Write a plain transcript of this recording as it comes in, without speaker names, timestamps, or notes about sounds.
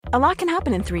A lot can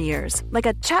happen in 3 years, like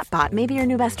a chatbot may be your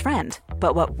new best friend.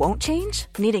 But what won't change?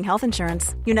 Needing health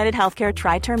insurance. United Healthcare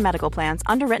Tri-Term Medical Plans,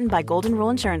 underwritten by Golden Rule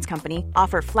Insurance Company,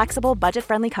 offer flexible,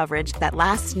 budget-friendly coverage that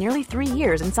lasts nearly 3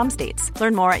 years in some states.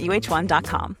 Learn more at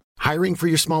uh1.com. Hiring for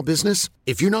your small business?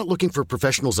 If you're not looking for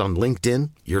professionals on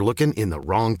LinkedIn, you're looking in the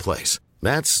wrong place.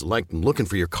 That's like looking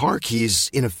for your car keys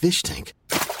in a fish tank.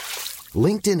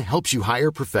 LinkedIn helps you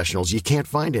hire professionals you can't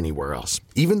find anywhere else,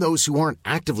 even those who aren't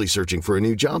actively searching for a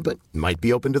new job but might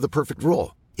be open to the perfect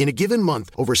role. In a given month,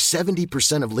 over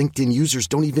 70% of LinkedIn users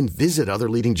don't even visit other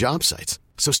leading job sites.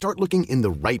 So start looking in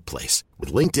the right place.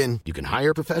 With LinkedIn, you can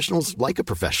hire professionals like a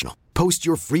professional. Post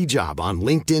your free job on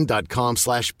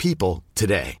linkedin.com/people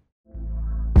today.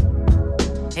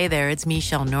 Hey there, it's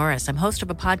Michelle Norris. I'm host of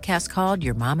a podcast called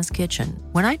Your Mama's Kitchen.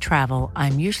 When I travel,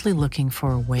 I'm usually looking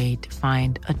for a way to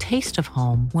find a taste of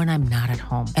home when I'm not at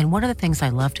home. And one of the things I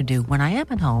love to do when I am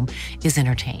at home is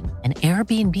entertain. And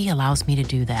Airbnb allows me to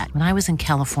do that. When I was in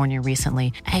California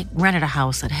recently, I rented a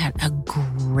house that had a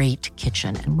great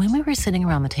kitchen. And when we were sitting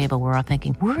around the table, we were all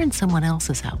thinking, we're in someone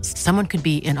else's house. Someone could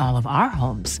be in all of our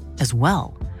homes as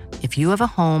well. If you have a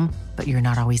home, but you're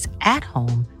not always at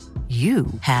home, you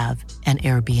have an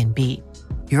Airbnb.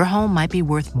 Your home might be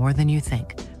worth more than you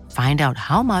think. Find out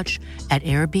how much at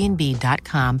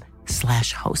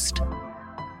airbnb.com/host.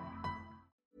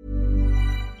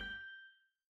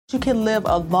 You can live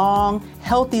a long,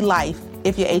 healthy life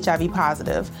if you're HIV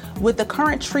positive. With the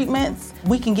current treatments,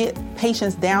 we can get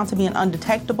patients down to being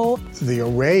undetectable. The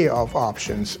array of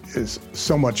options is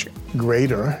so much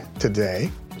greater today.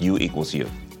 U equals U.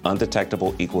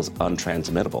 Undetectable equals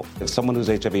untransmittable. If someone who's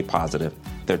HIV positive,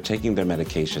 they're taking their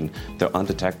medication, they're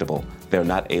undetectable, they're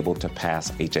not able to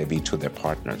pass HIV to their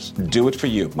partners. Do it for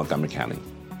you, Montgomery County.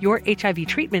 Your HIV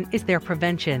treatment is their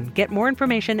prevention. Get more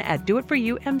information at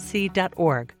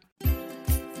doitforyoumc.org.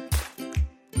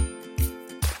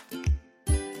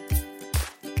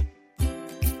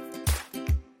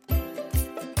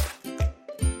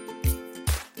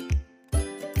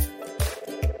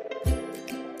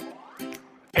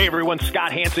 Hey everyone,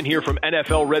 Scott Hansen here from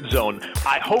NFL Red Zone.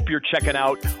 I hope you're checking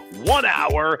out 1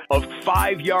 hour of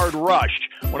 5-Yard Rush,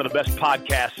 one of the best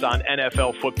podcasts on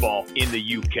NFL football in the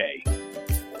UK.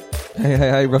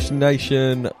 Hey, Russian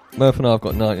Nation. Murph and I have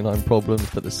got 99 problems,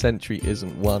 but the century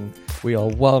isn't one. We are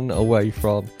one away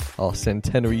from our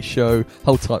centenary show.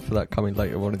 Hold tight for that coming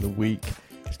later on in the week.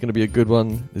 It's going to be a good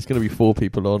one. There's going to be 4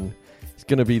 people on. It's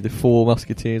going to be the 4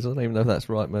 Musketeers. I don't even know if that's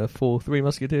right, Murph. 3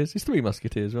 Musketeers? It's 3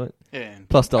 Musketeers, right? Yeah.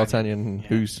 Plus D'Artagnan,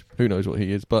 yeah. Who knows what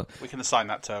he is. But we can assign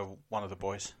that to one of the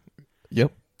boys.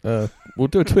 Yep. We'll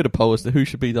do a Twitter poll as to who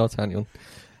should be D'Artagnan.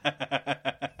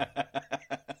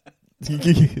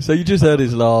 So you just heard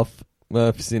his laugh.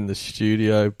 Murph's in the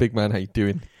studio. Big man, how you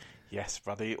doing? Yes,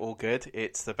 buddy, all good.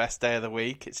 It's the best day of the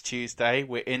week. It's Tuesday.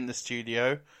 We're in the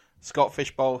studio. Scott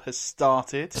Fishbowl has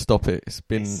started. Stop it. It's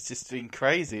just been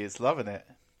crazy. It's loving it.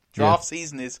 Draft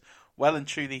season is well and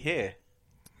truly here.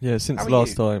 Yeah, since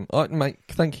last time. Mate,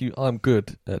 thank you. I'm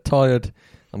good. Tired.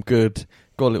 I'm good.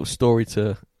 Got a little story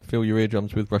to fill your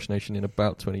eardrums with, Rush Nation, in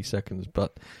about 20 seconds.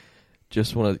 But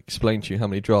just want to explain to you how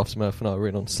many drafts Murph and I were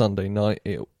in on Sunday night.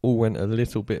 It all went a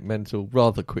little bit mental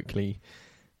rather quickly.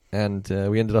 And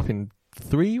we ended up in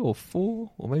 3 or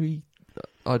 4 or maybe...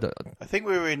 I think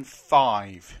we were in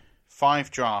 5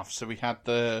 drafts. So we had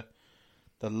the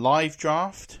live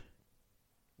draft,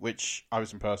 which I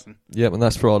was in person. Yeah, and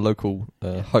that's for our local,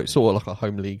 sort of like a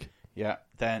home league. Yeah.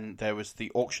 Then there was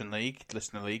the auction league,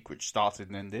 listener league, which started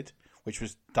and ended, which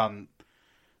was done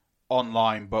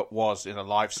online, but was in a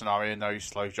live scenario. No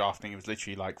slow drafting. It was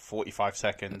literally like 45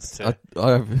 seconds.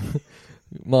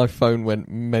 My phone went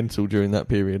mental during that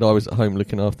period. I was at home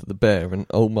looking after the bear, and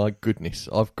oh my goodness,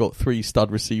 I've got 3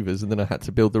 stud receivers, and then I had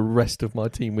to build the rest of my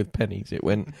team with pennies. It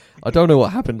went, I don't know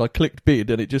what happened. I clicked bid,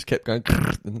 and it just kept going.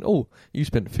 And you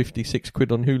spent 56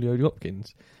 quid on Julio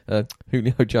Jones, and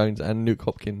Nuke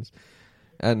Hopkins,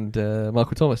 and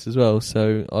Michael Thomas as well.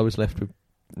 So I was left with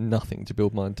nothing to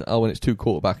build mine. And it's 2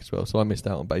 quarterback as well, so I missed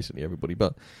out on basically everybody.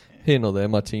 But here nor there,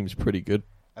 my team's pretty good.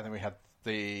 And then we had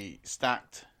the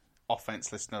stacked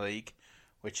offense listener league,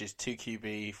 which is 2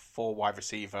 QB, 4 wide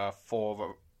receiver,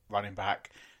 4 running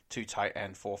back, 2 tight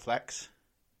end, 4 flex.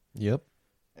 Yep.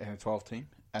 In a 12 team.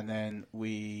 And then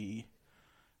we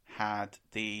had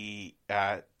the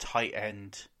tight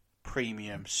end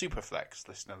premium super flex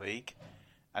listener league.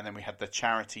 And then we had the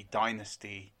charity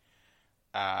dynasty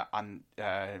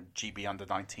GB under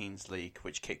 19s league,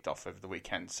 which kicked off over the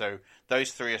weekend. So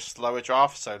those 3 are slower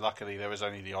drafts. So luckily there was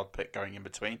only the odd pick going in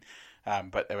between.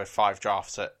 But there were 5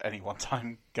 drafts at any one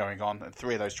time going on, and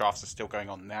 3 of those drafts are still going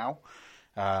on now.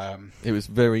 It was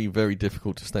very, very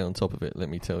difficult to stay on top of it, let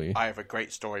me tell you. I have a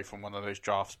great story from one of those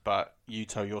drafts, but you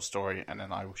tell your story, and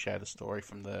then I will share the story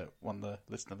from one of the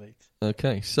listener leagues.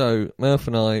 Okay, so Murph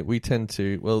and I, we tend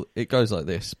to, well, it goes like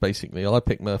this, basically. I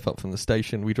pick Murph up from the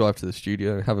station, we drive to the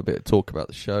studio, have a bit of talk about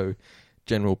the show,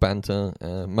 general banter,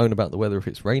 moan about the weather if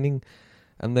it's raining,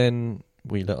 and then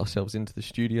we let ourselves into the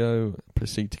studio,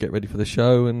 proceed to get ready for the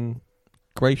show, and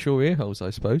grace your ear holes,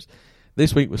 I suppose.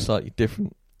 This week was slightly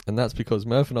different. And that's because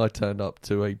Murph and I turned up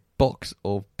to a box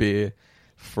of beer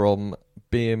from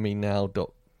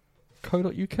beermenow.co.uk.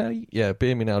 Yeah,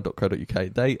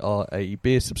 beermenow.co.uk. They are a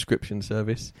beer subscription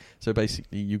service. So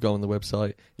basically, you go on the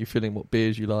website, you fill in what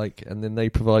beers you like, and then they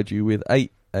provide you with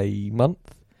 8 a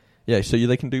month. Yeah, so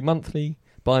they can do monthly,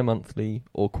 bi-monthly,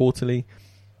 or quarterly.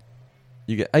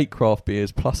 You get 8 craft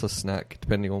beers plus a snack,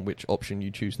 depending on which option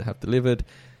you choose to have delivered.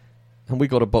 And we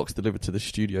got a box delivered to the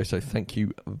studio, so thank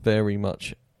you very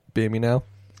much, Beer Me Now.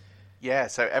 Yeah,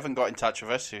 so Evan got in touch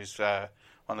with us, who's one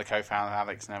of the co-founders,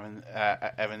 Alex and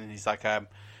Evan, and he's like,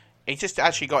 he just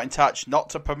actually got in touch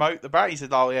not to promote the brand. He said,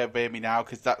 "Oh yeah, Beer Me Now,"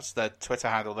 because that's the Twitter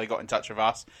handle. They got in touch with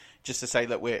us just to say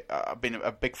that I've been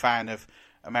a big fan of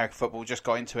American football. Just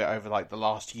got into it over like the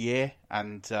last year,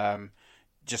 and I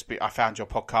found your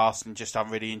podcast and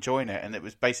I'm really enjoying it. And it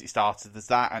was basically started as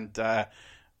that, and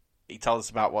he told us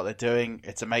about what they're doing.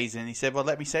 It's amazing. He said, "Well,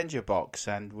 let me send you a box."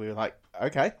 And we were like,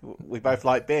 okay, we both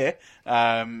like beer.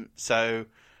 So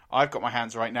I've got my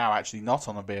hands right now actually not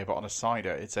on a beer, but on a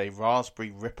cider. It's a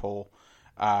Raspberry Ripple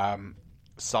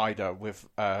cider with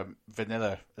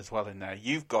vanilla as well in there.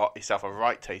 You've got yourself a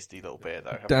right tasty little beer,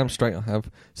 though. Damn straight I have.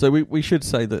 So we should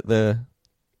say that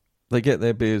they get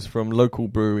their beers from local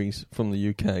breweries from the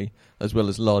UK, as well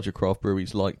as larger craft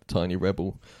breweries like Tiny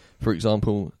Rebel, for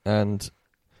example. And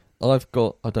I've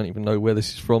got, I don't even know where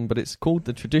this is from, but it's called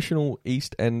the Traditional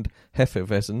East End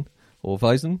Hefeweizen, or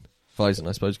Weizen, I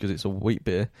suppose, because it's a wheat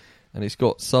beer, and it's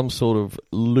got some sort of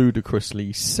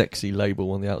ludicrously sexy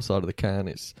label on the outside of the can.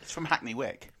 It's from Hackney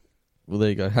Wick. Well, there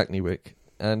you go, Hackney Wick.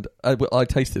 And I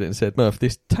tasted it and said, "Murph,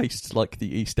 this tastes like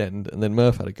the East End," and then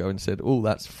Murph had a go and said, "Oh,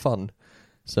 that's fun."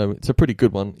 So it's a pretty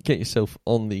good one. Get yourself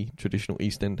on the Traditional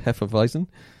East End Hefeweizen.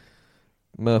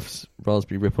 Murph's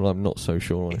Raspberry Ripple, I'm not so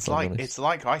sure on. It's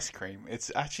like ice cream.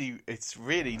 It's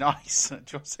really nice. Do you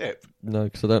want a sip? No,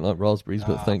 because I don't like raspberries,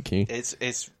 but thank you. It's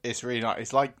really nice.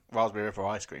 It's like Raspberry Ripple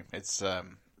ice cream. It's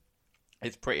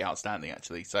pretty outstanding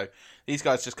actually. So these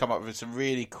guys just come up with some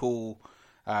really cool.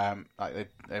 Like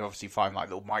they obviously find like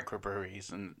little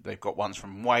microbreweries, and they've got ones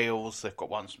from Wales, they've got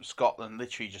ones from Scotland,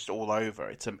 literally just all over.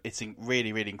 It's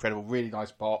really, really incredible, really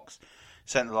nice box.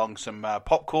 Sent along some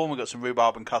popcorn. We've got some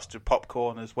rhubarb and custard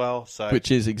popcorn as well. Which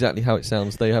is exactly how it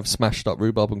sounds. They have smashed up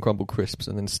rhubarb and crumble crisps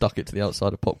and then stuck it to the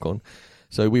outside of popcorn.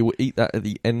 So we will eat that at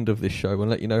the end of this show and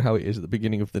let you know how it is at the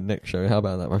beginning of the next show. How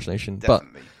about that, Rush Nation?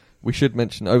 Definitely. But we should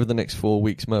mention, over the next 4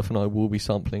 weeks, Murph and I will be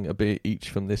sampling a beer each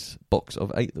from this box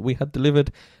of 8 that we had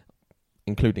delivered,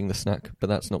 including the snack. But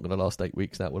that's not going to last 8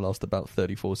 weeks. That will last about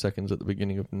 34 seconds at the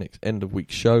beginning of the next end of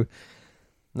week's show.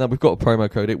 Now, we've got a promo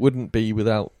code. It wouldn't be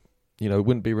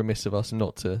remiss of us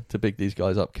not to big these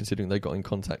guys up, considering they got in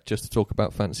contact just to talk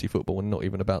about fantasy football and not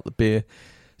even about the beer.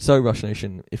 So, Rush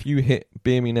Nation, if you hit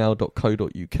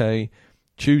beermenow.co.uk,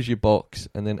 choose your box,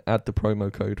 and then add the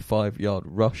promo code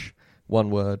 5YardRush,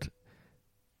 one word,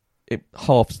 it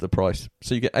halves the price.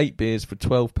 So you get 8 beers for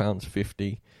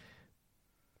 £12.50.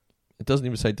 It doesn't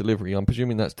even say delivery. I'm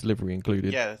presuming that's delivery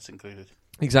included. Yeah, that's included.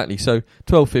 Exactly. So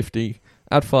 £12.50,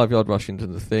 add 5 Yard Rush into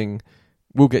the thing.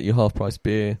 We'll get you half-price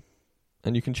beer.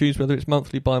 And you can choose whether it's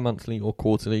monthly, bi-monthly, or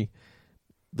quarterly.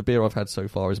 The beer I've had so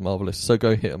far is marvellous, so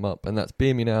go hit them up. And that's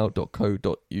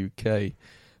beermenow.co.uk.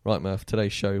 Right, Murph,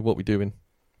 today's show, what we doing?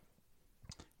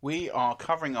 We are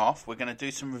covering off. We're going to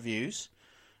do some reviews.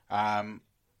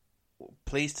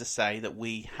 Pleased to say that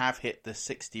we have hit the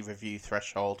 60 review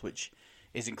threshold, which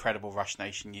is incredible, Rush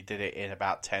Nation. You did it in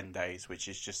about 10 days, which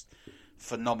is just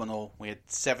phenomenal. We had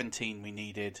 17 we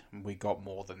needed, and we got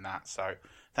more than that. So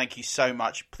thank you so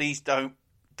much. Please don't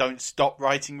stop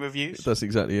writing reviews. That's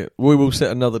exactly it. We will set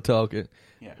another target.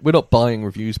 Yeah. We're not buying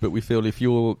reviews, but we feel if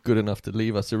you're good enough to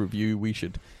leave us a review, we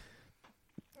should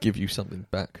give you something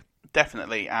back.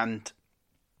 Definitely. And,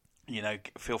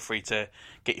 feel free to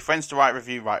get your friends to write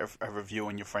a review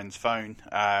on your friend's phone.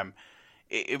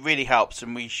 It really helps.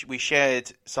 And we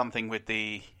shared something with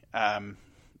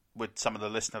with some of the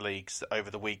listener leagues over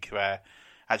the week, where,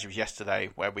 as it was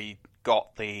yesterday, where we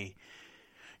got the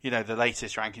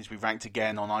latest rankings. We ranked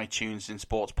again on iTunes in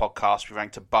sports podcasts. We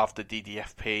ranked above the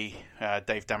DDFP,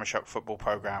 Dave Damashek football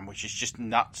program, which is just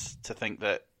nuts to think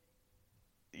that,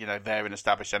 they're an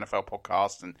established NFL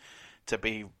podcast, and to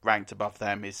be ranked above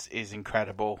them is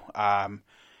incredible. And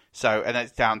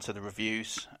it's down to the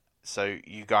reviews. So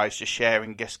you guys just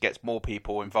sharing just gets more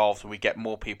people involved, and we get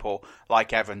more people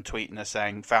like Evan tweeting us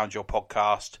saying, found your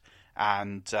podcast,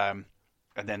 and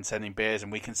then sending beers,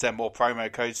 and we can send more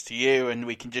promo codes to you, and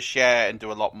we can just share and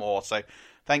do a lot more. So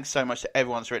thanks so much to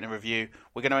everyone who's written a review.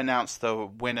 We're going to announce the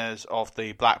winners of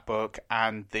the Black Book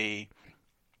and the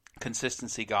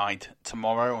Consistency Guide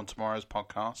tomorrow on tomorrow's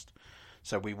podcast.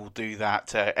 So we will do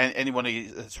that. Anyone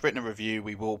who's written a review,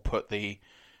 we will put the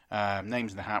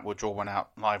names in the hat. We'll draw one out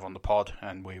live on the pod,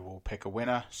 and we will pick a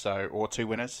winner, or two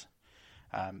winners.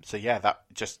 That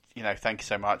just, thank you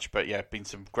so much. But yeah, been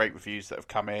some great reviews that have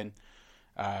come in.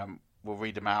 We'll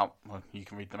read them out. Well, you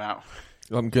can read them out.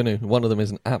 I'm gonna. One of them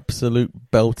is an absolute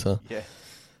belter. Yeah.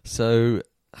 So,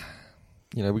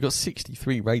 we've got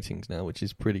 63 ratings now, which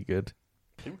is pretty good.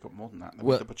 I think we've got more than that.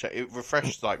 We'll double check. It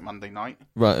refreshed like Monday night.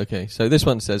 Right, okay. So this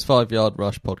one says 5 Yard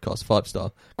Rush podcast,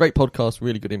 5-star. Great podcast,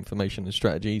 really good information and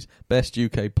strategies. Best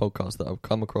UK podcast that I've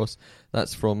come across.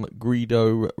 That's from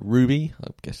Greedo Ruby. I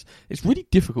guess it's really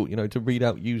difficult, to read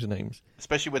out usernames.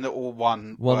 Especially when they're all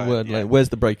one word. Yeah. Where's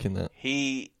the break in that?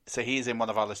 He is in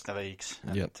one of our listener leagues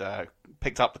and Yep.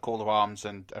 Picked up the call of arms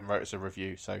and wrote us a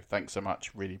review. So thanks so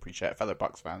much. Really appreciate it. Fellow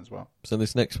Bucks fan as well. So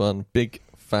this next one, big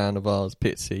fan of ours,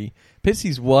 Pitsy.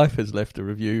 Pitsy's wife has left a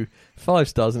review, 5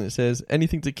 stars, and it says,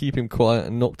 anything to keep him quiet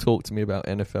and not talk to me about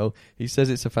NFL. He says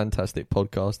it's a fantastic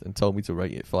podcast and told me to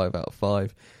rate it 5 out of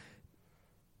 5.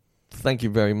 Thank you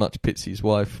very much, Pitsy's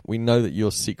wife. We know that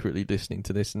you're secretly listening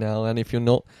to this now, and if you're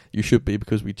not, you should be,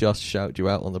 because we just shouted you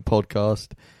out on the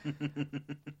podcast.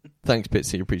 Thanks,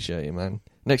 Pitsy. Appreciate it, man.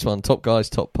 Next one, Top Guys,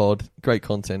 Top Pod. Great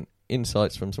content.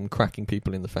 Insights from some cracking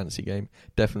people in the fantasy game.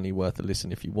 Definitely worth a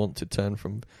listen if you want to turn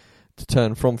from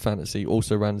fantasy.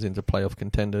 Also runs into playoff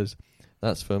contenders.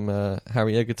 That's from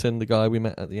Harry Egerton, the guy we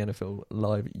met at the NFL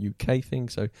Live UK thing.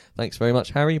 So thanks very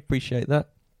much, Harry. Appreciate that.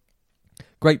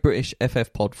 Great British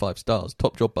FF Pod, 5 stars.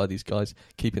 Top job by these guys,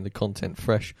 keeping the content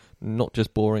fresh, not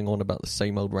just boring on about the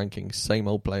same old rankings, same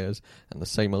old players, and the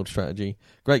same old strategy.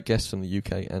 Great guests from the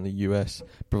UK and the US,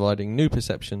 providing new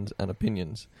perceptions and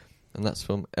opinions. And that's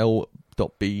from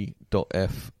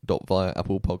L.B.F. via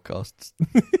Apple Podcasts.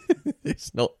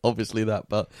 It's not obviously that,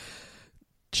 but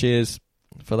cheers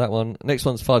for that one. Next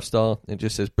one's 5 star. It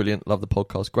just says, brilliant, love the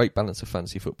podcast. Great balance of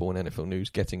fantasy football and NFL news,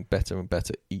 getting better and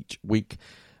better each week.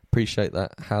 Appreciate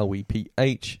that, Howie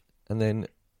PH. And then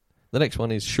the next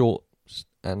one is short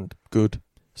and good,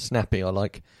 snappy, I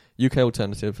like. UK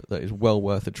alternative that is well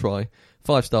worth a try.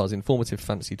 5 stars, informative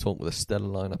fantasy talk with a stellar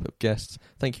lineup of guests.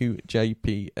 Thank you,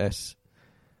 JPSAGTI.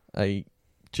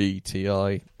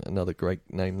 Another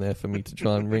great name there for me to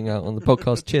try and ring out on the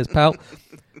podcast. Cheers, pal.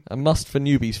 A must for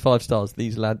newbies, 5 stars.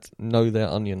 These lads know their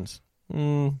onions.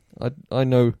 I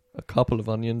know a couple of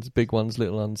onions, big ones,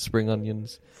 little ones, spring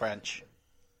onions. French.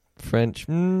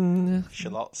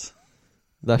 Shallots.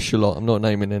 That's shallot. I'm not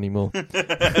naming anymore.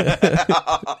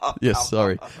 Yes,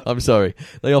 sorry. I'm sorry.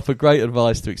 They offer great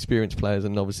advice to experienced players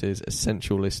and novices.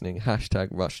 Essential listening.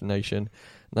 #Rush Nation. And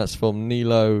that's from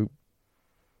Nilo.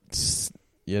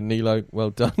 Yeah, Nilo. Well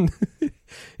done.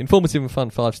 Informative and fun,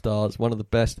 5 stars. One of the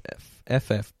best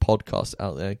FF podcasts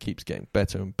out there. Keeps getting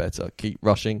better and better. Keep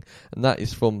rushing. And that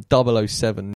is from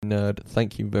 007 Nerd.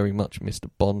 Thank you very much,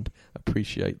 Mr. Bond.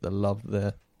 Appreciate the love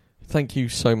there. Thank you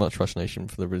so much, Rush Nation,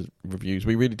 for the reviews.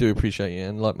 We really do appreciate it,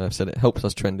 and like Merv said, it helps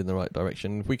us trend in the right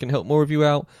direction. If we can help more of you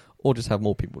out, or just have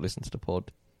more people listen to the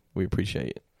pod, we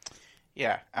appreciate it.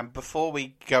 Yeah, and before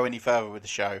we go any further with the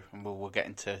show, and we'll get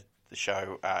into the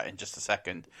show in just a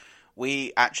second,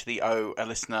 we actually owe a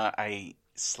listener a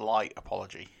slight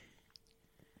apology.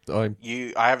 I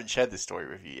haven't shared this story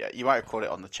with you yet. You might have caught it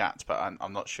on the chat, but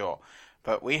I'm not sure.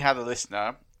 But we had a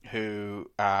listener who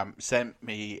sent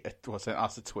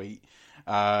us a tweet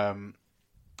on,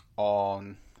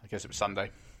 I guess it was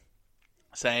Sunday,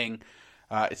 saying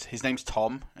his name's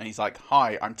Tom, and he's like,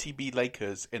 "Hi, I'm TB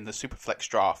Lakers in the Superflex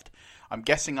draft. I'm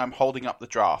guessing I'm holding up the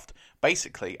draft.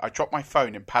 Basically, I dropped my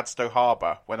phone in Padstow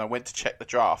Harbour when I went to check the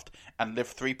draft and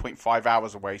lived 3.5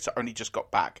 hours away, so only just got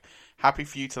back. Happy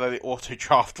for you to let it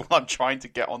auto-draft while I'm trying to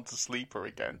get onto Sleeper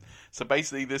again." So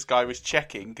basically, this guy was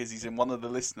checking, because he's in one of the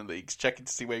listener leagues, checking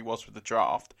to see where he was with the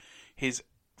draft. His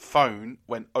phone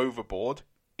went overboard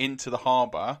into the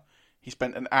harbour. He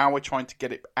spent an hour trying to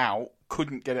get it out,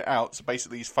 couldn't get it out, so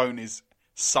basically his phone is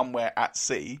somewhere at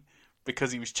sea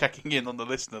because he was checking in on the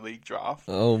listener league draft.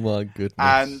 Oh my goodness.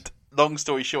 And long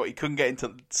story short, he couldn't get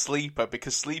into Sleeper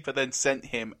because Sleeper then sent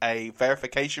him a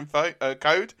verification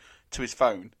code to his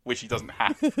phone, which he doesn't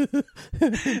have.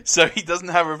 So he doesn't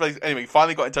have a replacement. Anyway, he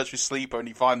finally got in touch with Sleeper and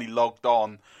he finally logged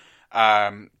on.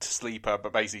 to Sleeper,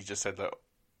 but basically just said, look,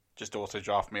 just auto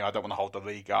draft me. I don't want to hold the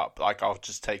league up. Like, I'll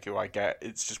just take who I get.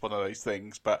 It's just one of those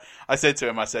things. But I said to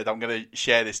him, I'm going to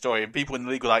share this story. And people in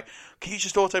the league were like, can you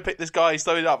just auto pick this guy? He's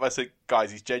throwing it up. I said, guys,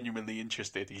 he's genuinely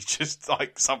interested. He's just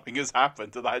like, something has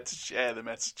happened. And I had to share the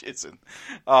messages. And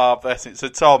bless it. So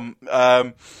Tom,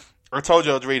 I told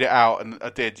you I'd read it out, and I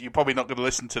did. You're probably not going to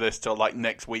listen to this till like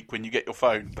next week when you get your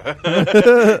phone.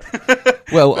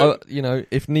 Well,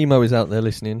 if Nemo is out there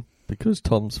listening, because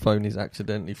Tom's phone is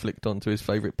accidentally flicked onto his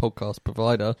favourite podcast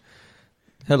provider.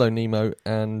 Hello, Nemo,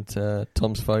 and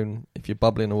Tom's phone. If you're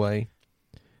bubbling away,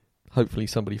 hopefully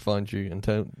somebody finds you and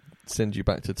sends you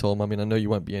back to Tom. I mean, I know you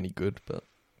won't be any good, but...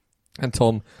 And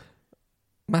Tom,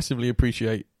 massively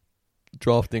appreciate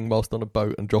drafting whilst on a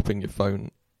boat and dropping your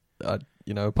phone.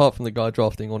 Apart from the guy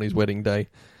drafting on his wedding day,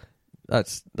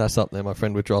 that's up there, my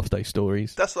friend, with draft day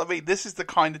stories. That's what I mean. This is the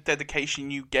kind of dedication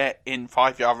you get in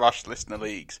 5 Yard Rush listener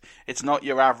leagues. It's not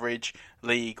your average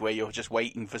league where you're just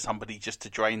waiting for somebody just to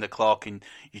drain the clock and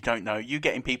you don't know. You're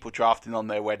getting people drafting on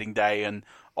their wedding day and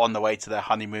on the way to their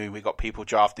honeymoon. We've got people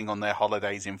drafting on their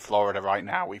holidays in Florida right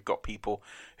now. We've got people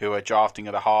who are drafting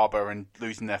at the harbour and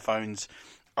losing their phones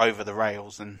over the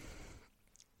rails. And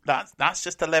that's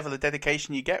just the level of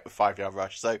dedication you get with 5 Yard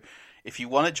Rush. So if you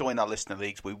want to join our listener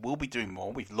leagues, we will be doing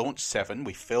more. We've launched 7.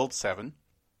 We've filled 7.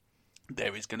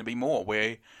 There is going to be more.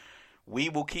 We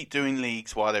will keep doing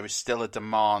leagues while there is still a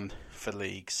demand for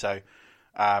leagues. So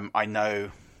I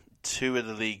know 2 of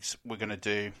the leagues we're going to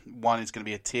do. One is going to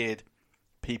be a tiered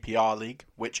PPR league,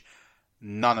 which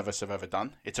none of us have ever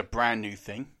done. It's a brand new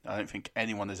thing. I don't think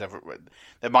anyone has ever...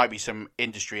 There might be some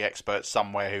industry experts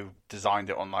somewhere who designed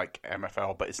it on like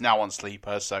MFL, but it's now on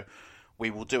Sleeper, so... We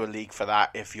will do a league for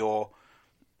that. If you're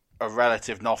a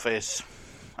relative novice,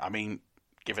 I mean,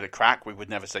 give it a crack. We would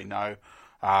never say no.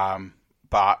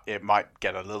 But it might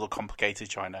get a little complicated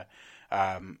trying to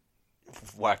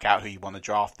work out who you want to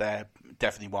draft there.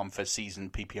 Definitely one for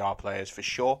seasoned PPR players for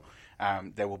sure.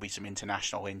 There will be some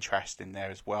international interest in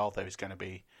there as well. There is going to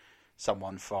be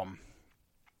someone from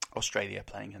Australia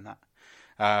playing in that.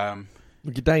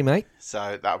 Good day, mate.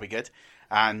 So that'll be good.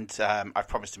 And I've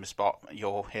promised him a spot.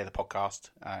 You'll hear the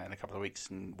podcast in a couple of weeks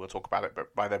and we'll talk about it.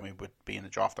 But by then we would be in the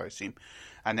draft, I assume.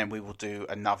 And then we will do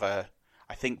another,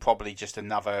 I think probably just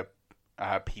another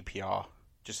PPR,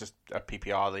 just a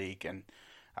PPR league. And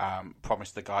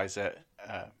promised the guys at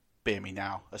Beer Me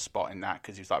Now a spot in that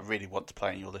because he was like, I really want to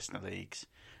play in your listener leagues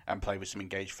and play with some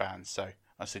engaged fans. So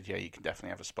I said, yeah, you can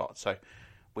definitely have a spot. So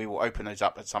we will open those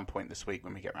up at some point this week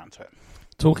when we get around to it.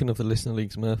 Talking of the listener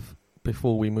leagues, Murph,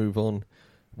 before we move on,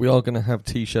 we are going to have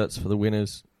T-shirts for the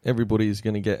winners. Everybody is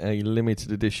going to get a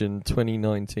limited edition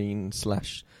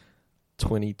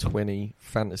 2019/2020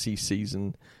 fantasy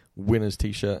season winners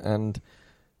T-shirt, and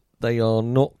they are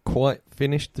not quite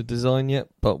finished the design yet,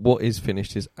 but what is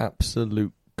finished is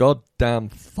absolute goddamn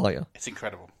fire. It's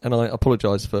incredible. And I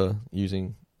apologise for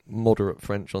using moderate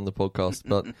French on the podcast,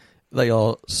 but they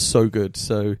are so good.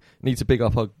 So need to big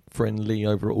up our friend Lee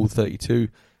over at All 32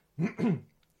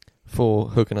 for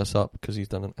hooking us up, because he's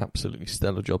done an absolutely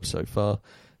stellar job so far.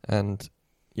 And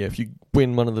yeah, if you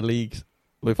win one of the leagues,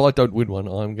 well, if I don't win one,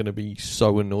 I'm going to be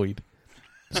so annoyed.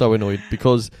 So annoyed,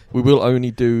 because we will only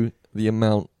do the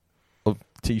amount of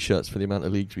T-shirts for the amount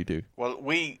of leagues we do. Well,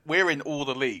 we're in all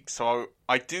the leagues, so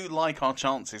I do like our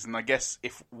chances. And I guess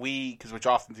if because we're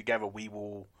drafting together, we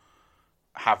will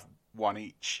have one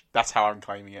each. That's how I'm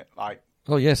claiming it. Like,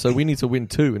 oh yeah, so we need to win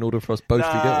 2 in order for us both to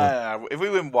get one. No. If we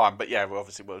win 1, but yeah, we're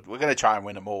going to try and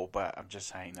win them all. But I'm just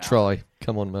saying that. Try,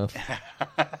 come on, Murph.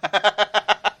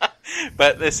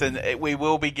 But listen, we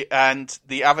will be, and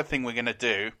the other thing we're going to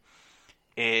do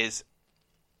is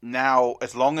now,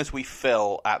 as long as we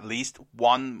fill at least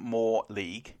one more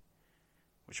league,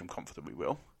 which I'm confident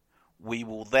we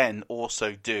will then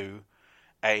also do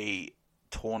a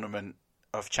tournament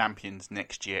of champions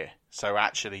next year. So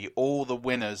actually, all the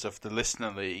winners of the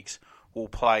listener leagues will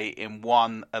play in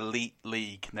one elite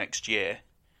league next year.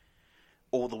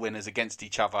 All the winners against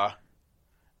each other,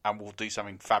 and we'll do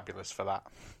something fabulous for that.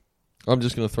 I'm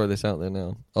just going to throw this out there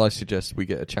now. I suggest we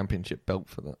get a championship belt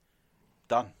for that.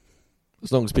 Done.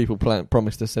 As long as people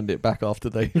promise to send it back after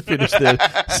they finish their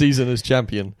season as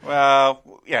champion.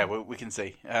 Well, yeah, we can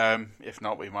see. If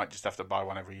not, we might just have to buy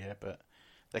one every year, but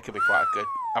they could be quite good.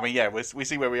 I mean, yeah, we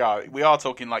see where we are. We are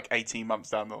talking like 18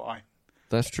 months down the line.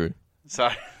 That's true. So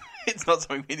it's not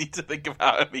something we need to think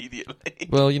about immediately.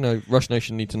 Well, Rush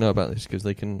Nation need to know about this because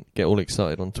they can get all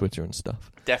excited on Twitter and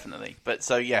stuff. Definitely. But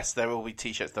so, yes, there will be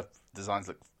T-shirts. The designs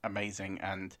look amazing,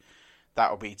 and that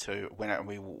will be to win it, and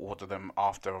we will order them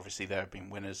after, obviously, there have been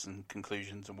winners and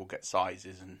conclusions, and we'll get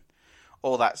sizes and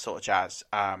all that sort of jazz.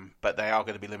 But they are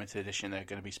going to be limited edition. They're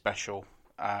going to be special.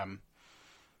 And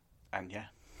yeah,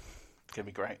 it's going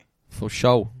to be great. For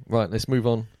sure. Right, let's move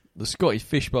on. The Scottish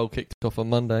Fish Bowl kicked off on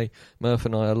Monday. Murph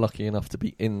and I are lucky enough to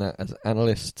be in that as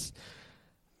analysts.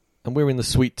 And we're in the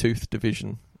Sweet Tooth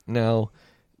division. Now,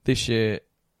 this year,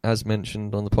 as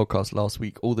mentioned on the podcast last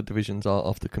week, all the divisions are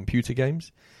after computer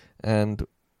games. And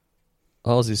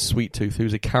ours is Sweet Tooth,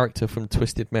 who's a character from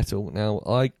Twisted Metal. Now,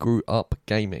 I grew up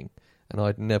gaming, and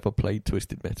I'd never played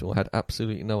Twisted Metal. I had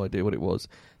absolutely no idea what it was,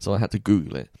 so I had to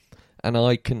Google it. And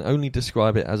I can only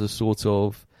describe it as a sort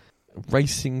of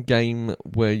racing game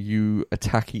where you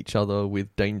attack each other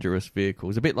with dangerous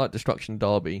vehicles. A bit like Destruction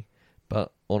Derby,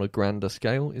 but on a grander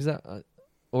scale. Is that...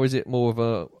 or is it more of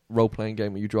a role-playing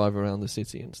game where you drive around the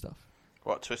city and stuff?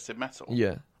 What, Twisted Metal?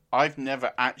 Yeah. I've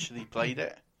never actually played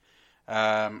it.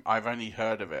 I've only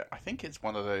heard of it. I think it's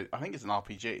one of the... I think it's an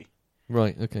RPG.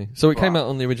 Right, okay. So it came out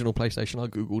on the original PlayStation. I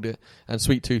Googled it. And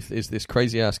Sweet Tooth is this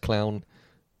crazy-ass clown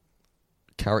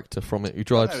character from it who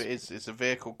drives... No, it's a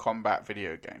vehicle combat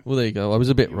video game. Well, there you go. I was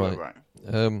a bit right.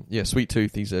 Yeah, Sweet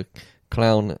Tooth, he's a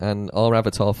clown, and our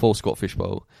avatar for Scott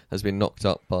Fishbowl has been knocked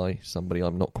up by somebody.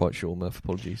 I'm not quite sure. Murph,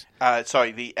 apologies.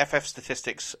 Sorry, the FF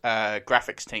Statistics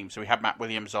graphics team. So we had Matt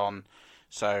Williams on.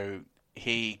 So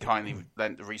he kindly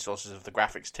lent the resources of the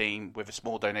graphics team with a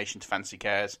small donation to Fantasy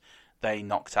Cares. They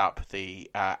knocked up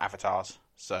the avatars.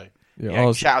 So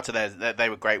shout out to theirs. They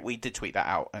were great. We did tweet that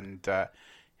out, and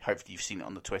hopefully you've seen it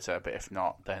on the Twitter. But if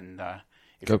not, then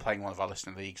if you're playing one of our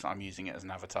listener leagues, I'm using it as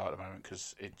an avatar at the moment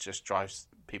because it just drives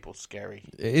people scary.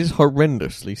 It is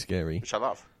horrendously scary. Which I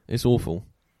love. It's awful.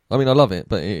 I mean, I love it,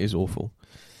 but it is awful.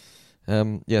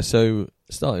 So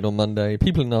started on Monday.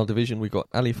 People in our division, we've got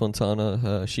Ali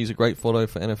Fontana. She's a great follow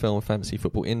for NFL and Fantasy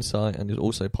Football Insight and is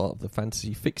also part of the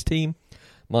Fantasy Fix team.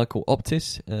 Michael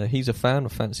Optis, he's a fan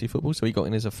of fantasy football, so he got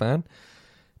in as a fan.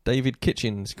 David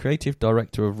Kitchens, creative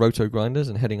director of Roto Grinders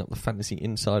and heading up the Fantasy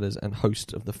Insiders and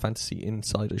host of the Fantasy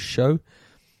Insiders show.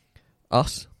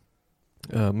 Us,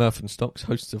 Murph and Stocks,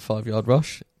 hosts of 5 Yard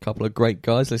Rush. A couple of great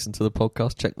guys. Listen to the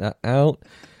podcast. Check that out.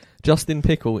 Justin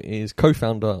Pickle is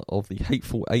co-founder of the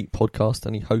Hateful Eight podcast,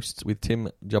 and he hosts with Tim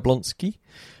Jablonski,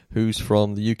 who's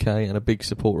from the UK and a big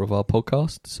supporter of our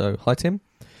podcast. So, hi, Tim.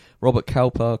 Robert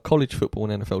Cowper, college football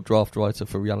and NFL draft writer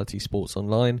for Reality Sports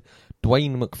Online.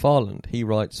 Dwayne McFarland, he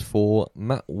writes for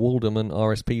Matt Walderman,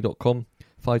 RSP.com,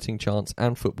 Fighting Chance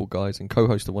and Football Guys, and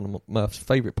co-host of one of Murph's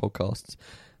favourite podcasts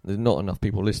there's not enough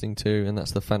people listening to, and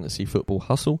that's the Fantasy Football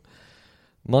Hustle.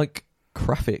 Mike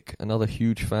Krafik, another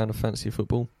huge fan of fantasy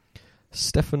football.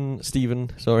 Stephen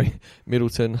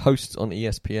Middleton, hosts on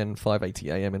ESPN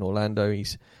 580 AM in Orlando.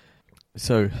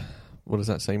 So, what does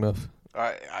that say, Murph?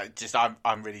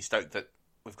 I'm really stoked that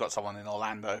we've got someone in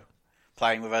Orlando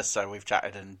playing with us. So we've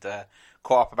chatted and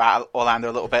caught up about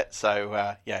Orlando a little bit.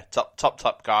 So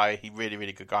top guy. He really,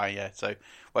 really good guy. Yeah. So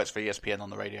works for ESPN on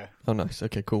the radio. Oh, nice.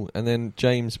 Okay, cool. And then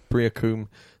James Briacombe,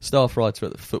 staff writer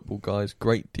at the Football Guys,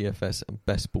 great DFS and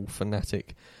best ball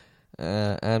fanatic.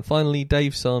 And finally,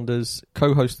 Dave Sanders,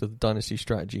 co-host of the Dynasty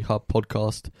Strategy Hub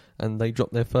podcast, and they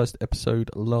dropped their first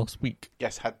episode last week.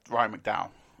 Yes, had Ryan McDowell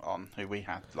on, who we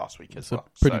had last week as well.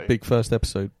 It's a pretty big first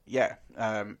episode. Yeah,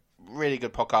 really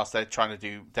good podcast.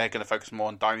 They're going to focus more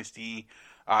on Dynasty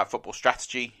football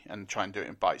strategy and try and do it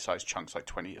in bite-sized chunks, like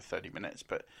 20 to 30 minutes.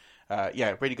 But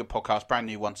really good podcast, brand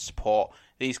new one to support.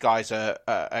 These guys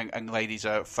and ladies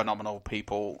are phenomenal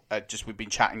people. We've been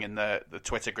chatting in the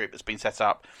Twitter group that's been set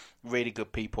up. Really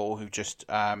good people who just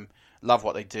love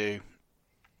what they do,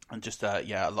 and just a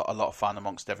lot of fun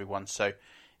amongst everyone. So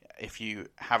if you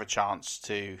have a chance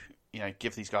to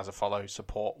give these guys a follow,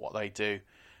 support what they do,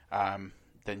 then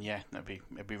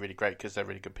it'd be really great because they're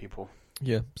really good people.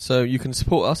 Yeah, so you can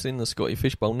support us in the Scotty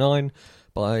Fishbowl 9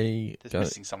 by...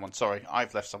 missing someone. Sorry,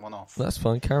 I've left someone off. That's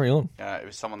fine, carry on. It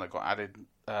was someone that got added...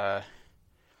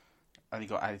 only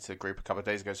got added to the group a couple of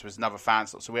days ago, so it was another fan.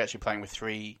 So we're actually playing with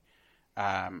three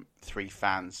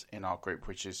fans in our group,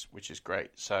 which is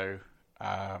great. So,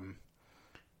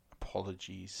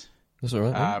 apologies. That's all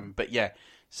right. But yeah,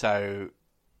 so...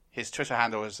 His Twitter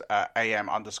handle is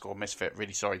AM_misfit.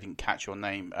 Really sorry, didn't catch your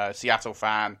name. Seattle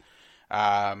fan.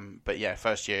 But yeah,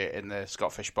 first year in the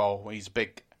Scott Fish Bowl. He's a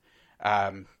big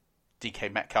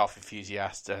DK Metcalf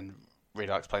enthusiast and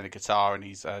really likes playing the guitar. And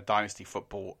he's a Dynasty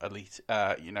football elite.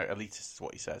 Elitist is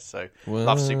what he says. So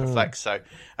loves Superflex. So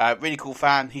really cool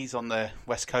fan. He's on the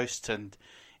West Coast and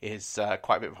is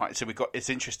quite a bit behind. So it's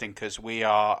interesting because we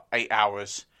are 8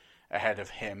 hours ahead of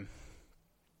him.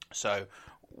 So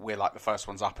we're like the first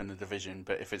ones up in the division.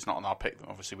 But if it's not on our pick, then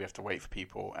obviously we have to wait for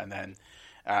people, and then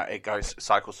it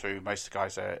cycles through. Most of the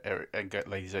guys and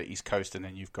ladies are East Coast, and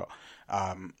then you've got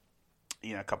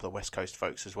a couple of West Coast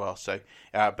folks as well. So,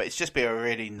 but it's just been a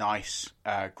really nice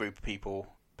group of people.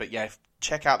 But yeah,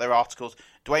 check out their articles.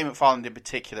 Dwayne McFarland in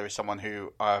particular is someone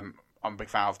who I'm a big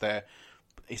fan of.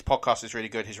 His podcast is really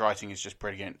good. His writing is just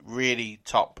brilliant. Really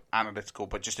top analytical,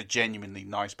 but just a genuinely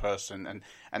nice person.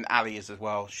 And Ali is as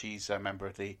well. She's a member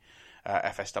of the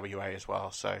FSWA as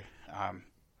well. So,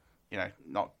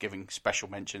 not giving special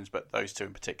mentions, but those two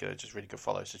in particular are just really good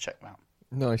follows, so check them out.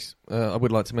 Nice. I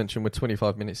would like to mention we're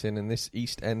 25 minutes in, and this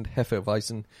East End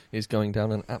Hefeweizen is going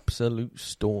down an absolute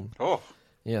storm. Oh.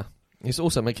 Yeah. It's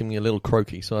also making me a little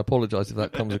croaky, so I apologise if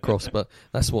that comes across, but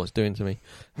that's what it's doing to me.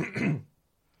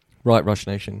 Right, Rush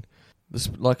Nation.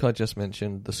 Like I just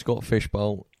mentioned, the Scott Fish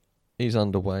Bowl is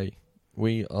underway.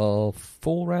 We are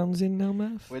 4 rounds in now,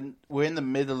 Murph? We're in the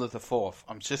middle of the 4th.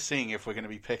 I'm just seeing if we're going to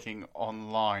be picking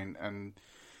online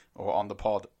or on the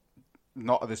pod.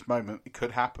 Not at this moment. It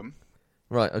could happen.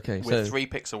 Right, okay. We're 3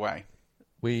 picks away.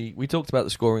 We talked about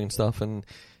the scoring and stuff, and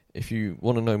if you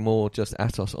want to know more, just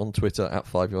at us on Twitter, at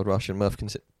 5 Yard Rush, and Murph can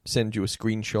send you a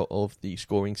screenshot of the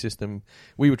scoring system.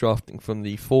 We were drafting from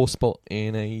the 4 spot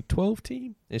in a 12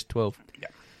 team. It's 12. Yeah.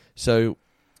 So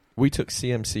we took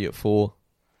CMC at 4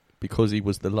 because he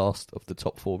was the last of the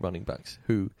top 4 running backs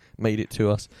who made it to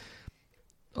us.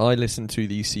 I listened to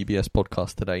the CBS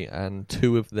podcast today, and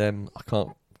 2 of them, I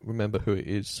can't remember who it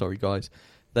is, sorry guys,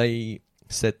 they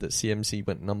said that CMC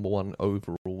went number 1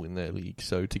 overall in their league.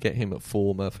 So to get him at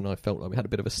 4, Murph and I felt like we had a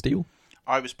bit of a steal.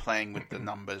 I was playing with the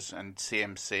numbers, and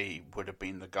CMC would have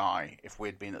been the guy. If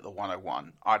we'd been at the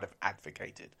 101, I'd have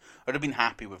advocated. I'd have been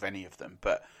happy with any of them,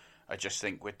 but I just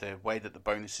think with the way that the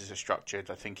bonuses are structured,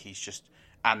 I think he's just...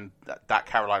 And that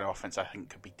Carolina offense, I think,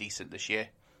 could be decent this year.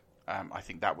 I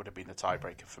think that would have been the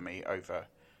tiebreaker for me over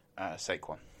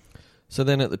Saquon. So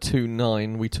then at the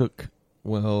 2-9, we took...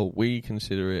 Well, we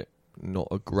consider it not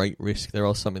a great risk. There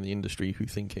are some in the industry who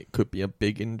think it could be a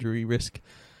big injury risk,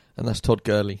 and that's Todd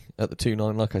Gurley at the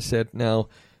 2-9, like I said. Now,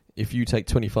 if you take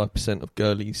 25% of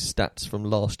Gurley's stats from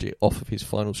last year off of his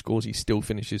final scores, he still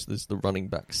finishes as the running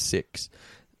back 6.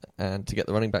 And to get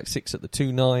the running back 6 at the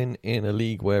 2-9 in a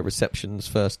league where receptions,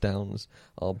 first downs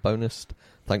are bonused,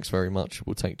 thanks very much.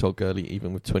 We'll take Todd Gurley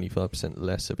even with 25%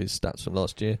 less of his stats from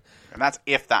last year. And that's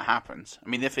if that happens. I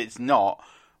mean, if it's not,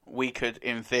 we could,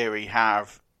 in theory,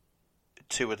 have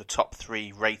 2 of the top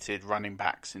 3 rated running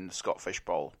backs in the Scott Fish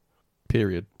Bowl.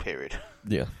 Period.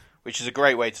 Yeah. Which is a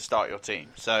great way to start your team.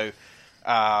 So,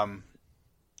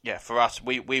 for us,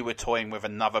 we were toying with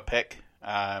another pick,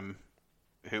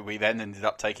 who we then ended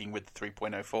up taking with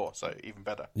 3.04, so even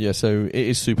better. Yeah, so it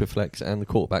is super flex, and the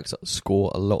quarterbacks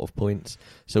score a lot of points.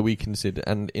 So we consider,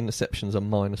 and interceptions are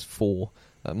 -4,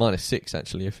 -6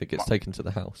 actually, if it gets taken to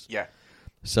the house. Yeah.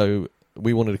 So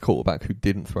we wanted a quarterback who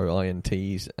didn't throw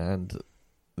INTs, and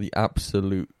the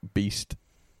absolute beast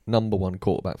number 1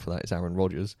 quarterback for that is Aaron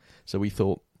Rodgers. So we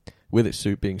thought, with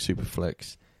it being super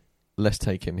flex, let's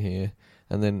take him here.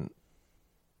 And then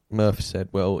Murph said,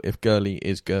 well, if Gurley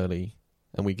is Gurley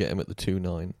and we get him at the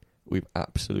 2-9, we've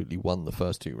absolutely won the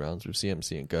first 2 rounds with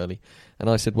CMC and Gurley. And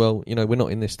I said, well, we're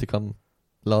not in this to come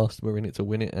last, we're in it to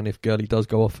win it, and if Gurley does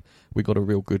go off, we got a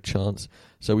real good chance.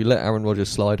 So we let Aaron Rodgers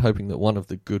slide, hoping that one of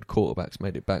the good quarterbacks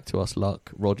made it back to us.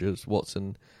 Luck, Rodgers,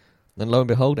 Watson, and lo and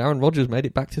behold, Aaron Rodgers made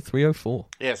it back to 304.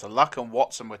 Yeah, so Luck and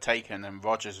Watson were taken, and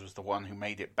Rodgers was the one who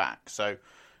made it back. So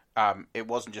it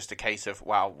wasn't just a case of,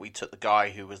 well, we took the guy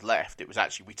who was left. It was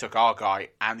actually, we took our guy,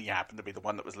 and he happened to be the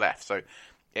one that was left. So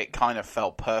it kind of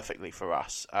fell perfectly for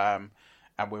us. And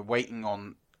we're waiting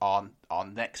on our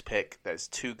next pick. There's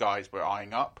 2 guys we're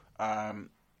eyeing up,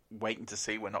 waiting to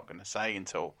see. We're not going to say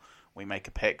until we make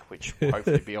a pick, which will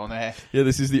hopefully be on air. Yeah,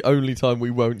 this is the only time we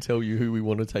won't tell you who we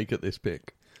want to take at this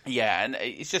pick. Yeah, and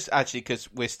it's just actually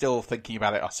because we're still thinking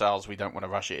about it ourselves. We don't want to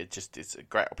rush it. It's a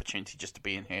great opportunity just to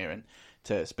be in here and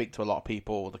to speak to a lot of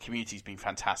people. The community's been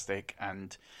fantastic,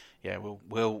 and yeah,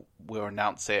 we'll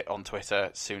announce it on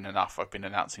Twitter soon enough. I've been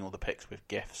announcing all the picks with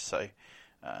GIFs. So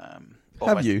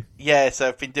have you? Yeah, so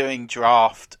I've been doing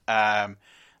draft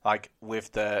like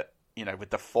with the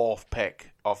 4th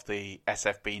pick of the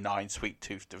SFB 9 Sweet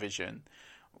Tooth division.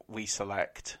 We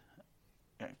select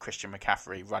Christian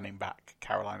McCaffrey, running back,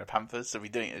 Carolina Panthers. So we're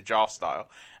doing it in a draft style,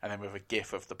 and then with a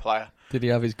GIF of the player. Did he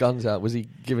have his guns out? Was he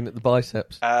giving it the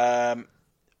biceps? I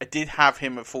did have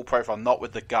him at full profile, not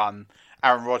with the gun.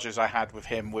 Aaron Rodgers, I had with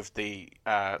him with the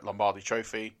Lombardi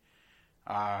Trophy,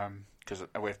 because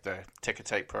with the ticker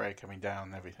tape parade coming down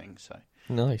and everything. So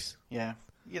nice. Yeah,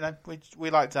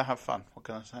 we like to have fun. What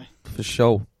can I say? For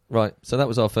sure. Right, so that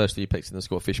was our first few picks in the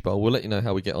Scott Fishbowl. We'll let you know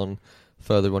how we get on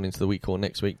further on into the week or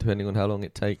next week, depending on how long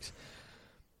it takes.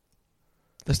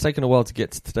 It's taken a while to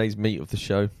get to today's meat of the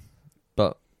show,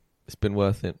 but it's been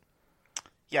worth it.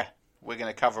 Yeah, we're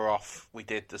going to cover off. We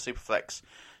did the Superflex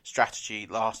strategy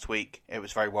last week. It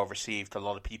was very well received. A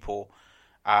lot of people.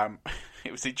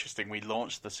 It was interesting. We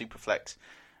launched the Superflex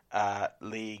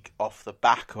league off the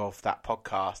back of that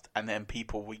podcast, and then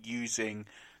people were using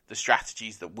the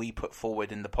strategies that we put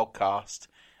forward in the podcast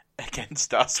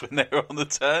against us when they were on the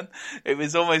turn. It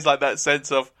was almost like that sense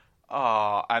of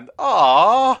like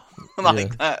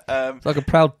that. It's like a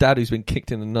proud dad who's been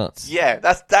kicked in the nuts. Yeah,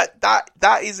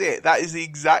 that is it. That is the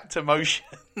exact emotion.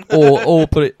 or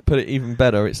put it even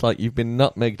better. It's like you've been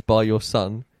nutmegged by your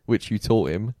son, which you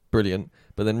taught him, brilliant.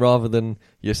 But then rather than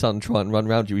your son try and run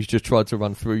around you, he's just tried to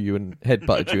run through you and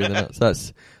headbutted you in the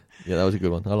nuts. That was a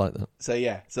good one. I like that.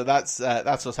 So that's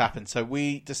what's happened. So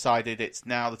we decided it's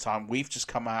now the time. We've just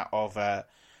come out of a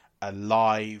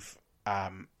live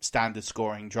standard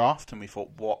scoring draft, and we thought,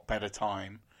 what better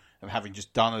time than having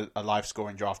just done a live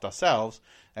scoring draft ourselves,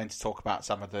 and to talk about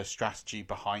some of the strategy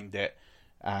behind it,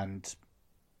 and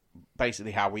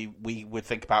basically how we would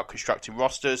think about constructing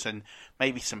rosters and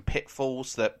maybe some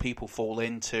pitfalls that people fall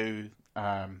into.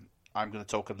 I'm going to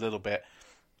talk a little bit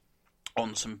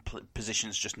on some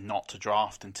positions just not to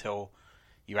draft until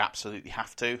you absolutely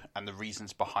have to, and the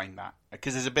reasons behind that.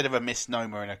 Because there's a bit of a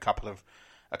misnomer in a couple of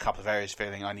areas,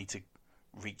 feeling I need to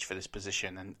reach for this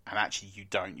position, and actually you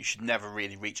don't. You should never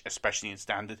really reach, especially in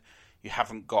standard. You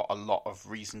haven't got a lot of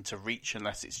reason to reach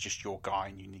unless it's just your guy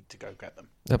and you need to go get them.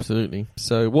 Absolutely.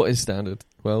 So what is standard?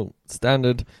 Well,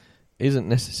 standard isn't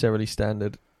necessarily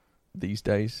standard these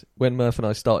days. When Murph and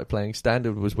I started playing,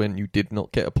 standard was when you did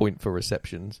not get a point for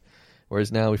receptions.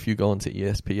 Whereas now if you go onto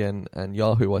ESPN and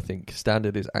Yahoo, I think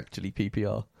standard is actually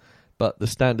PPR. But the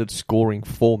standard scoring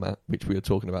format, which we are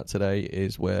talking about today,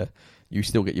 is where you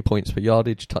still get your points for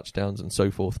yardage, touchdowns and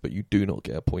so forth, but you do not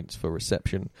get points for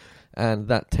reception. And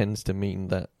that tends to mean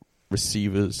that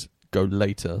receivers go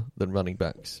later than running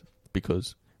backs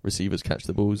because receivers catch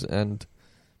the balls and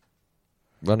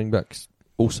running backs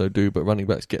also do, but running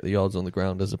backs get the yards on the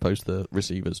ground as opposed to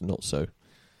receivers not so.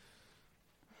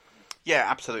 Yeah,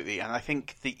 absolutely. And I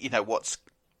think what's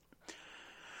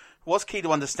key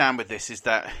to understand with this is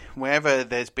that wherever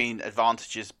there's been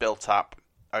advantages built up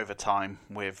over time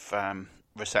with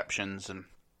receptions and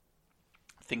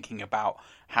thinking about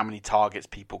how many targets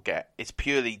people get,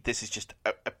 this is just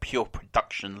a pure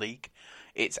production league.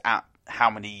 It's at how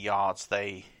many yards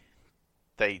they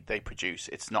produce.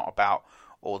 It's not about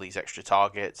all these extra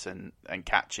targets and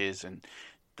catches and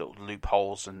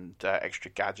loopholes and extra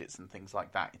gadgets and things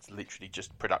like that. It's literally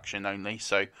just production only.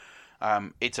 So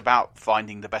it's about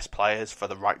finding the best players for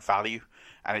the right value.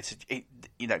 And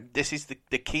this is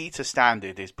the key to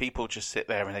standard is people just sit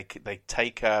there and they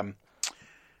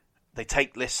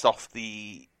take lists off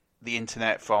the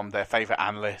internet from their favorite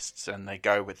analysts and they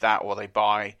go with that, or they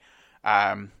buy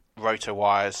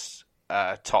RotoWire's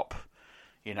top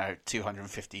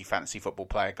 250 fantasy football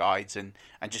player guides and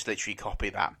just literally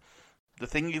copy that. The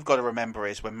thing you've got to remember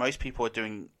is when most people are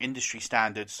doing industry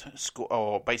standards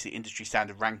or basically industry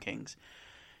standard rankings,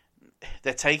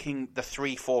 they're taking the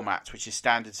three formats, which is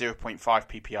standard 0.5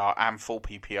 PPR and full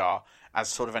PPR, as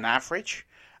sort of an average,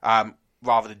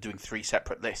 rather than doing three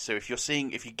separate lists. So if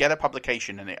you get a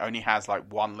publication and it only has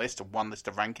like one list of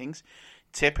rankings,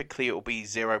 typically it will be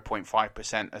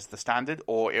 0.5% as the standard,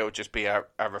 or it'll just be a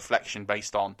reflection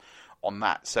based on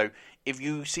that. So if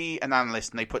you see an analyst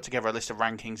and they put together a list of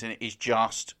rankings and it is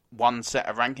just one set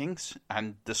of rankings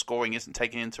and the scoring isn't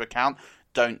taken into account,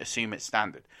 don't assume it's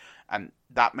standard. And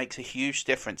that makes a huge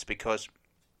difference, because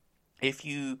if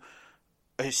you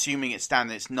are assuming it's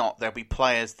standard, it's not. There'll be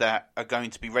players that are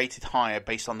going to be rated higher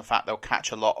based on the fact they'll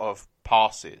catch a lot of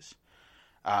passes,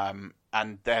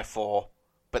 and therefore,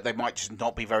 but they might just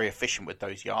not be very efficient with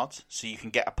those yards. So you can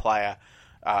get a player,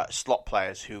 slot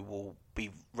players who will be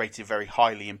rated very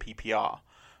highly in PPR,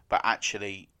 but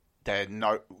actually they're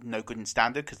no good in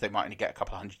standard because they might only get a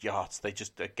couple of 100 yards. They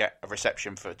just get a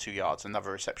reception for 2 yards,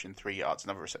 another reception 3 yards,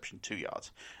 another reception 2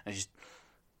 yards, and just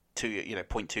 0.2,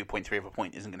 0.3 of a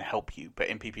point isn't going to help you. But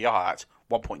in PPR, that's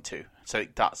 1.2. So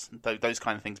it does. Those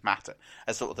kind of things matter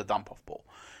as sort of the dump-off ball.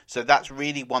 So that's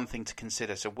really one thing to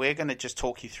consider. So we're going to just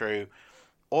talk you through,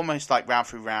 almost like round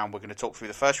through round. We're going to talk through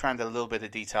the first round in a little bit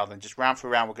of detail, then just round through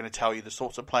round we're going to tell you the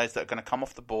sorts of players that are going to come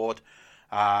off the board,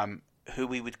 who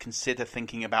we would consider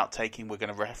thinking about taking. We're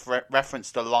going to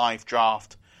reference the live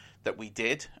draft that we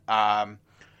did,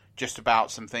 just about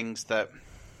some things that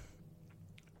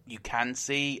you can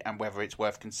see and whether it's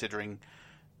worth considering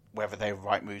whether they were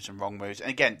right moves and wrong moves. And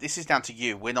again, this is down to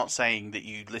you. We're not saying that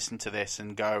you listen to this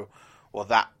and go, well,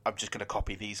 I'm just going to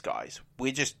copy these guys.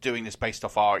 We're just doing this based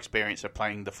off our experience of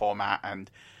playing the format,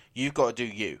 and you've got to do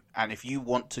you. And if you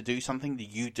want to do something,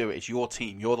 you do it. It's your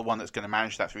team. You're the one that's going to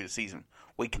manage that through the season.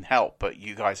 We can help, but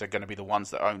you guys are going to be the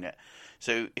ones that own it.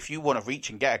 So if you want to reach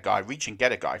and get a guy, reach and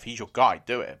get a guy. If he's your guy,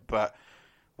 do it. But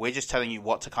we're just telling you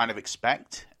what to kind of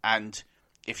expect. And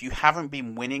if you haven't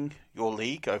been winning your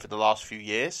league over the last few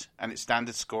years and it's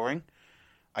standard scoring,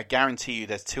 I guarantee you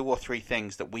there's 2 or 3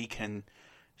 things that we can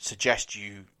suggest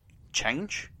you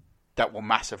change that will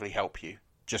massively help you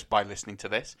just by listening to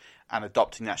this and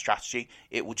adopting that strategy.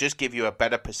 It will just give you a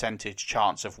better percentage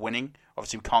chance of winning.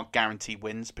 Obviously, we can't guarantee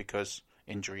wins because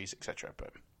injuries, etc.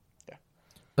 But yeah,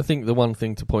 I think the one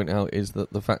thing to point out is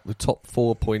that the fact the top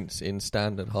 4 points in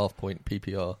standard, half point,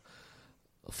 PPR,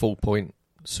 full point,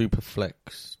 super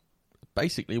flex,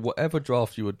 basically whatever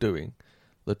draft you are doing,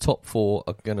 the top 4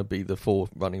 are going to be the 4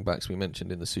 running backs we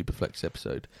mentioned in the Superflex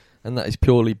episode. And that is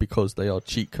purely because they are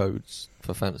cheat codes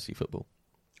for fantasy football.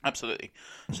 Absolutely.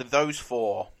 So those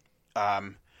 4,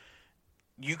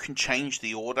 you can change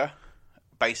the order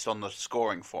based on the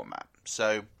scoring format.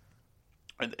 So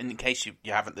in case you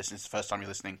haven't listened, it's the first time you're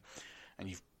listening, and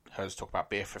you've heard us talk about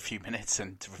beer for a few minutes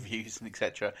and reviews and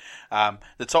etc.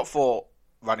 The top 4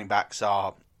 running backs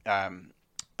are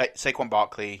Saquon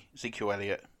Barkley, Ezekiel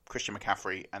Elliott, Christian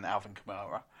McCaffrey, and Alvin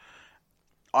Kamara.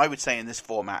 I would say in this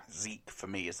format, Zeke for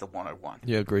me is the 101.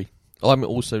 Yeah, agree. I'm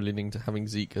also leaning to having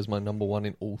Zeke as my number 1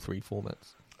 in all 3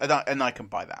 formats. And I can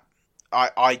buy that.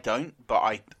 I don't,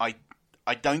 but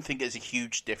I don't think there's a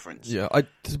huge difference. Yeah,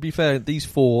 to be fair, these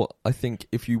 4, I think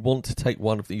if you want to take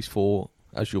one of these 4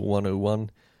 as your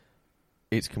 101,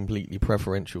 it's completely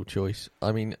preferential choice.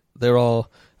 I mean, there are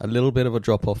a little bit of a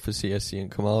drop-off for CSC and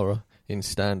Kamara in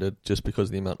standard just because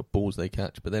of the amount of balls they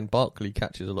catch. But then Barkley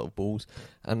catches a lot of balls,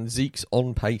 and Zeke's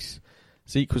on pace.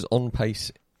 Zeke was on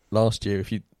pace last year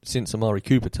since Amari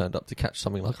Cooper turned up to catch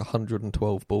something like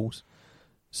 112 balls.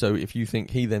 So if you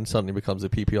think he then suddenly becomes a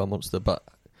PPR monster but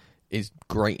is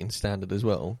great in standard as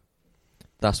well,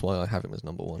 that's why I have him as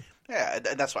number 1. Yeah,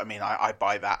 that's what I mean. I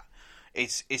buy that.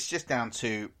 It's just down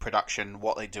to production,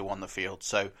 what they do on the field.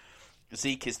 So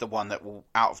Zeke is the one that will,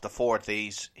 out of the 4 of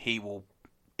these, he will,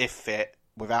 if fit,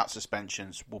 without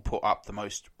suspensions, will put up the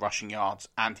most rushing yards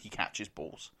and he catches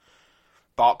balls.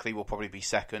 Barkley will probably be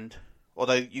second,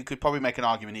 although you could probably make an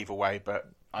argument either way, but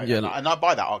and I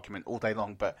buy that argument all day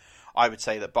long, but I would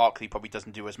say that Barkley probably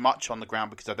doesn't do as much on the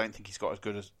ground because I don't think he's got as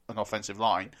good as an offensive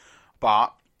line,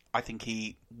 but I think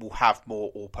he will have more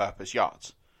all-purpose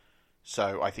yards.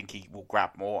 So I think he will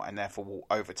grab more and therefore will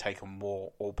overtake on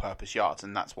more all-purpose yards,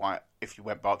 and that's why if you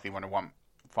went Barkley 101,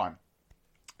 fine.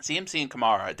 CMC and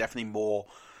Kamara are definitely more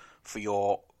for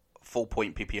your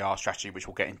full-point PPR strategy, which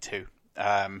we'll get into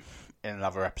in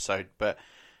another episode. But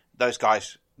those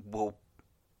guys will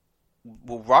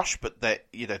rush, but they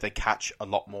catch a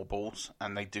lot more balls,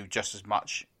 and they do just as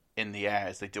much in the air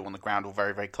as they do on the ground, or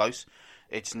very, very close.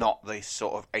 It's not the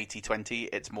sort of 80-20.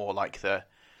 It's more like a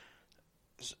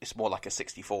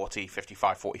 60-40,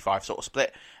 55-45 sort of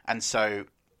split. And so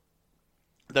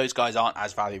those guys aren't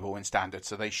as valuable in standard,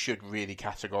 so they should really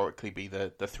categorically be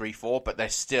the 3-4, but they're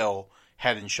still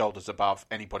head and shoulders above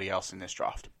anybody else in this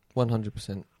draft.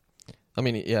 100%. I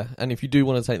mean, yeah, and if you do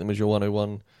want to take them as your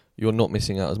 101, you're not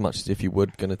missing out as much as if you were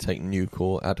going to take Nuke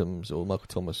or Adams or Michael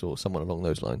Thomas or someone along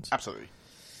those lines. Absolutely.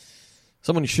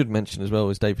 Someone you should mention as well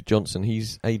is David Johnson.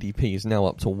 His ADP is now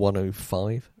up to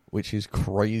 105, which is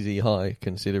crazy high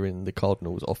considering the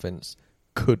Cardinals' offense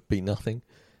could be nothing.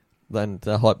 Then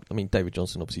the hype. I mean, David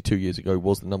Johnson obviously 2 years ago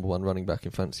was the number 1 running back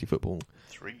in fantasy football.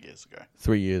 3 years ago.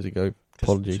 3 years ago.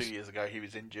 Apologies. 2 years ago he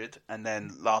was injured, and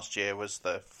then last year was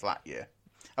the flat year.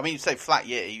 I mean, you say flat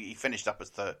year, he finished up as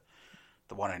the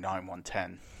 109,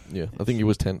 110. Yeah, I think he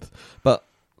was 10th. But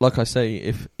like I say,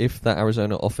 if that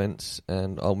Arizona offense,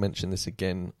 and I'll mention this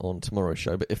again on tomorrow's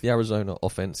show, but if the Arizona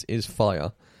offense is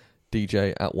fire,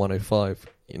 DJ at 105,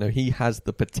 he has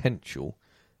the potential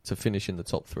to finish in the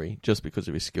top 3 just because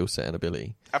of his skill set and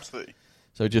ability. Absolutely.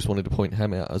 So just wanted to point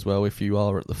him out as well. If you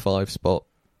are at the 5 spot,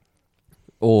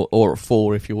 or at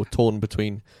 4, if you're torn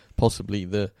between possibly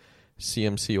the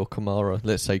CMC or Kamara,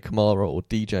 let's say Kamara or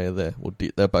DJ are there. Well,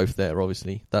 they're both there,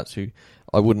 obviously. That's who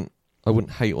I wouldn't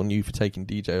hate on you for taking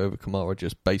DJ over Kamara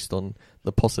just based on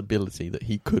the possibility that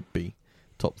he could be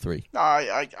top 3. No,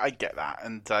 I get that,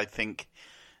 and I think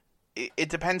it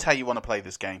depends how you want to play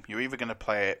this game. You're either going to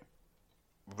play it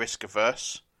risk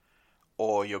averse,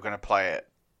 or you're going to play it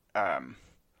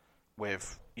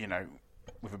with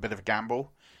a bit of a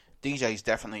gamble. DJ is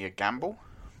definitely a gamble,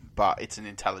 but it's an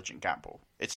intelligent gamble.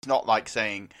 It's not like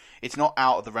saying it's not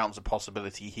out of the realms of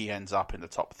possibility he ends up in the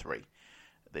top 3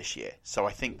 this year. So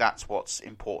I think that's what's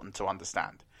important to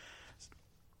understand.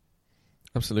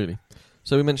 Absolutely.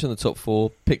 So we mentioned the top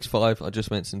 4, picks 5. I just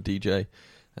mentioned DJ,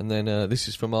 and then this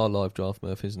is from our live draft,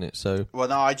 Murph, isn't it? So well,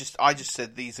 no, I just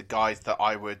said these are guys that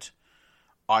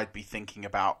I'd be thinking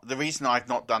about. The reason I've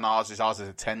not done ours is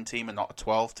a 10 team and not a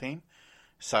 12 team.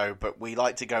 So, but we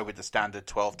like to go with the standard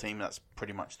 12 team. That's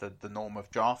pretty much the norm of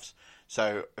drafts.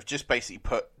 So I've just basically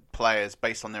put players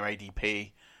based on their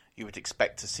ADP you would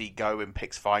expect to see go in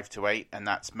picks 5 to 8, and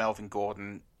that's Melvin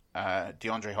Gordon,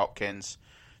 DeAndre Hopkins,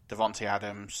 Devontae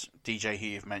Adams, DJ who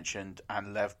you've mentioned,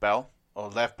 and Lev Bell. Or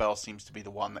Lev Bell seems to be the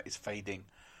one that is fading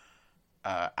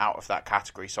out of that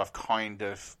category. So I've kind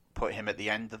of put him at the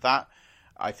end of that.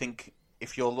 I think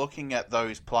if you're looking at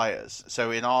those players,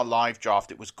 so in our live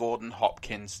draft, it was Gordon,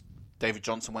 Hopkins, David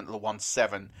Johnson went to the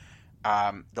 1-7.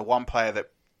 The one player that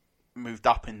moved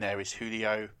up in there is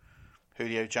Julio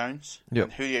Jones. Yep.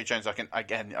 And Julio Jones, I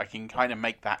can kind of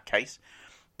make that case.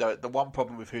 The one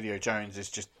problem with Julio Jones is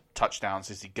just touchdowns.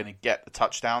 Is he going to get the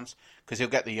touchdowns? Because he'll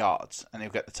get the yards and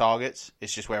he'll get the targets.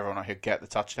 It's just whether or not he'll get the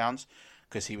touchdowns,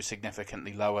 because he was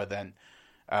significantly lower than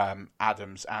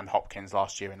Adams and Hopkins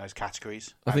last year in those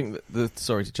categories. I think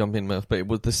sorry to jump in, Murph, but it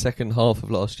was the second half of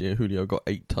last year Julio got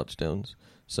 8 touchdowns.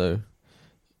 So,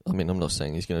 I mean, I'm not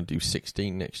saying he's going to do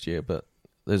 16 next year, but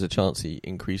there's a chance he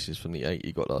increases from the 8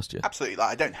 he got last year. Absolutely.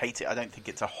 I don't hate it. I don't think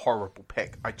it's a horrible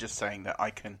pick. I'm just saying that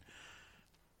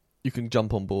you can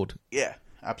jump on board. Yeah,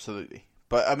 absolutely.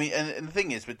 But, I mean, and the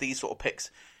thing is, with these sort of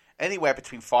picks, anywhere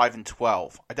between 5 and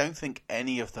 12, I don't think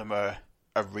any of them are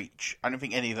a reach. I don't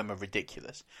think any of them are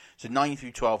ridiculous. So 9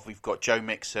 through 12, we've got Joe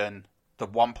Mixon, the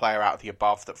one player out of the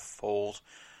above that falls,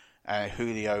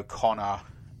 Julio, Connor,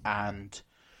 and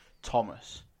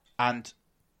Thomas. And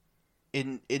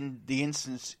in the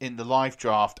instance in the live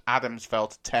draft, Adams fell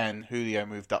to 10, Julio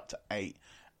moved up to 8,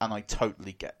 and I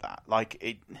totally get that.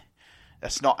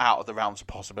 That's not out of the realms of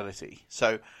possibility.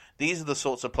 So these are the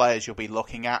sorts of players you'll be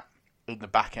looking at in the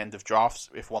back end of drafts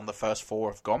if one of the first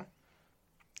 4 have gone.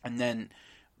 And then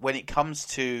when it comes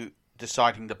to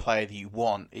deciding the player that you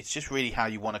want, it's just really how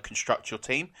you want to construct your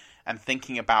team and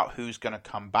thinking about who's going to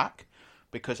come back,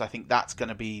 because I think that's going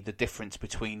to be the difference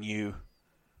between you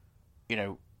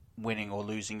winning or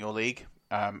losing your league.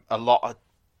 A lot of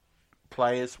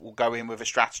players will go in with a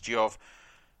strategy of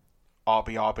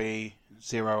RB,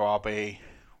 0 RB,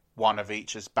 1 of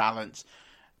each as balance,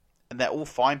 and they're all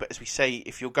fine. But as we say,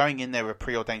 if you're going in there with a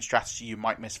preordained strategy, you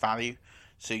might miss value.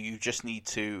 So you just need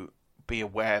to be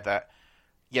aware that,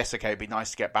 yes, okay, it'd be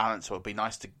nice to get balance, or it'd be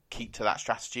nice to keep to that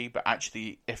strategy, but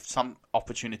actually, if some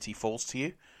opportunity falls to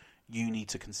you, you need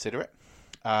to consider it.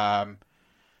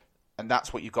 And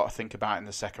that's what you've got to think about in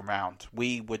the second round.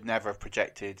 We would never have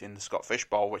projected in the Scott Fish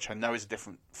Bowl, which I know is a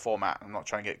different format, I'm not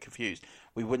trying to get confused,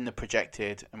 we wouldn't have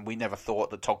projected, and we never thought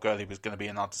that Todd Gurley was going to be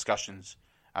in our discussions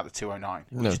at the 209.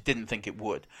 No. We just didn't think it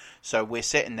would. So we're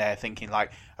sitting there thinking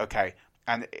like, okay,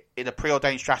 and in a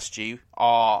preordained strategy, in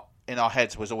our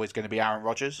heads was always going to be Aaron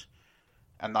Rodgers.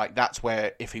 And that's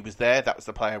where, if he was there, that was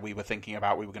the player we were thinking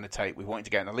about we were going to take. We wanted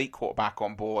to get an elite quarterback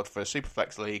on board for a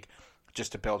Superflex league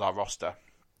just to build our roster.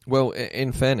 Well,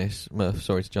 in fairness, Murph,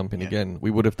 sorry to jump in again, we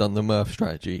would have done the Murph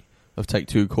strategy of take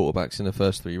 2 quarterbacks in the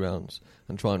first 3 rounds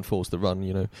and try and force the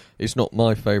run. It's not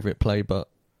my favourite play, but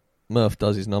Murph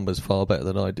does his numbers far better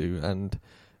than I do. And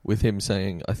with him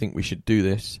saying, I think we should do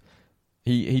this,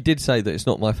 He did say that it's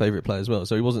not my favourite play as well,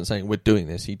 so he wasn't saying we're doing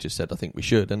this, he just said I think we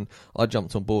should, and I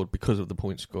jumped on board because of the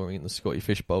point scoring in the Scotty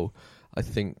Fish Bowl. I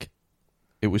think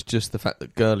it was just the fact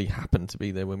that Gurley happened to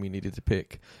be there when we needed to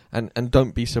pick, and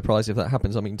don't be surprised if that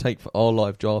happens. I mean, take for our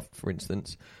live draft, for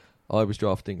instance, I was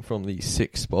drafting from the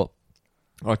 6th spot.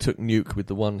 I took Nuke with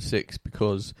the 1-6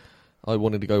 because I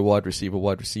wanted to go wide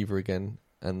receiver again,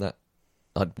 and that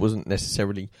I wasn't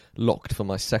necessarily locked for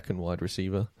my second wide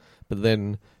receiver, but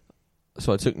then...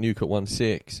 So I took Nuke at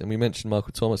 1-6, and we mentioned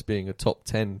Michael Thomas being a top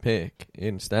 10 pick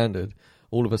in standard.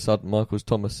 All of a sudden, Michael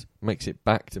Thomas makes it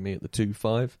back to me at the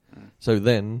 2-5. So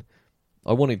then,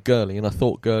 I wanted Gurley, and I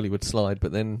thought Gurley would slide,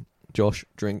 but then Josh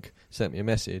Drink sent me a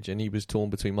message, and he was torn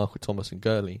between Michael Thomas and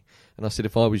Gurley. And I said,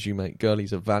 if I was you, mate,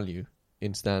 Gurley's a value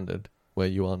in standard, where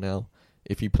you are now.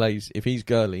 If he's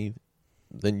Gurley,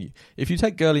 then if you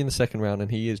take Gurley in the second round,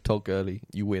 and he is Todd Gurley,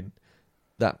 you win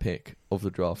that pick of the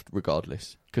draft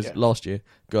regardless, because last year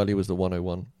Gurley was the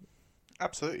 101.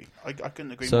 Absolutely, I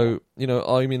couldn't agree more.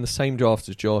 So I'm in the same draft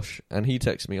as Josh, and he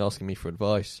texted me asking me for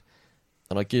advice,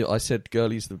 and I said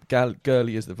Gurley is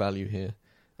the value here,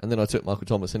 And then I took Michael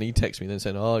Thomas, and he texted me then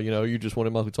saying, "Oh, you just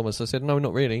wanted Michael Thomas." I said, "No,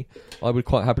 not really. I would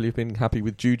quite happily have been happy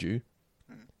with Juju."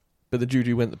 But the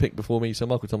Juju went the pick before me, so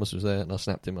Michael Thomas was there, and I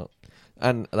snapped him up.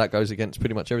 And that goes against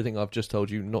pretty much everything I've just told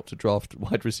you, not to draft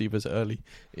wide receivers early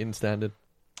in standard.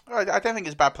 I don't think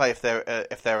it's a bad play if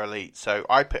they're elite. So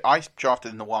I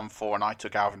drafted in the 1-4, and I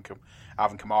took Alvin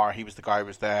Kamara. He was the guy who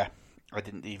was there. I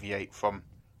didn't deviate from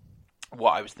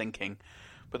what I was thinking.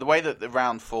 But the way that the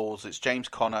round falls, it's James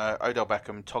Conner, Odell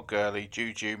Beckham, Todd Gurley,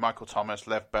 Juju, Michael Thomas,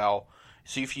 Lev Bell.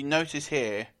 So if you notice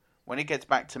here, when it gets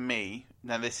back to me,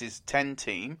 now this is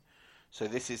 10-team, so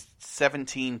this is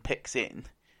 17 picks in.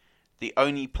 The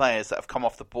only players that have come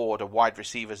off the board are wide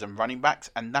receivers and running backs,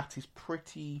 and that is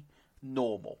pretty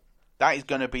normal. That is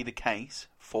going to be the case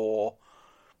for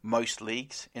most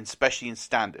leagues, especially in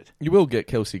standard. You will get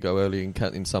Kelce go early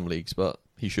in some leagues, but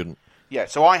he shouldn't. Yeah,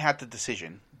 so I had the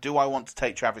decision. Do I want to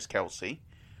take Travis Kelce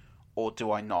or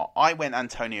do I not? I went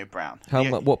Antonio Brown.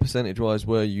 What percentage-wise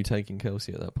were you taking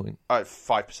Kelce at that point?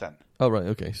 5%. Oh, right,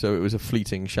 okay. So it was a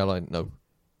fleeting, no.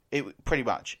 It pretty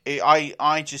much.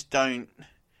 I just don't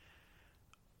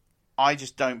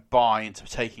buy into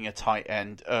taking a tight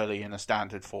end early in a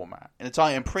standard format. In a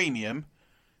tight end premium,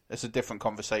 it's a different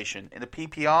conversation. In a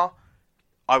PPR,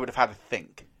 I would have had a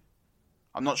think.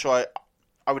 I'm not sure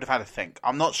I would have had a think.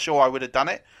 I'm not sure I would have done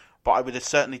it, but I would have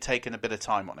certainly taken a bit of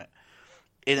time on it.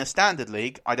 In a standard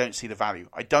league, I don't see the value.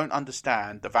 I don't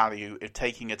understand the value of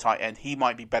taking a tight end. He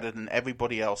might be better than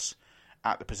everybody else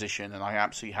at the position, and I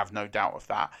absolutely have no doubt of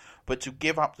that. But to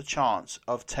give up the chance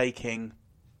of taking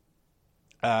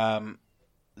an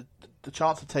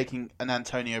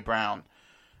Antonio Brown,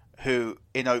 who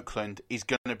in Oakland is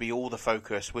going to be all the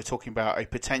focus. We're talking about a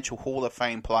potential Hall of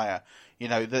Fame player.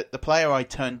 The player I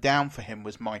turned down for him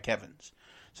was Mike Evans.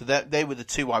 So they were the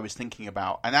two I was thinking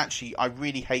about. And actually, I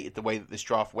really hated the way that this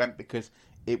draft went because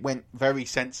it went very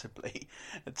sensibly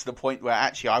to the point where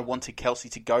actually I wanted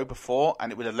Kelce to go before,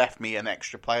 and it would have left me an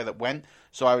extra player that went.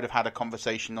 So I would have had a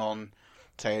conversation on,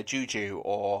 say, a Juju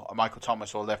or a Michael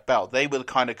Thomas or Lev Bell. They were the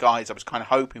kind of guys I was kind of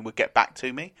hoping would get back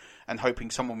to me and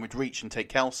hoping someone would reach and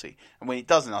take Kelce. And when it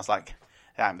doesn't, I was like,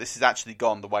 damn, this has actually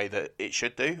gone the way that it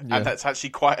should do. Yeah. And that's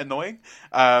actually quite annoying.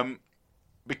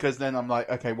 Because then I'm like,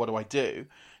 okay, what do I do?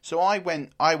 So I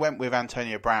went with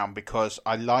Antonio Brown because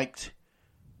I liked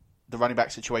the running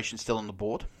back situation still on the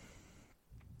board.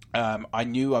 I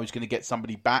knew I was going to get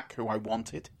somebody back who I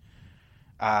wanted.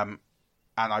 And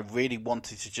I really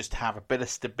wanted to just have a bit of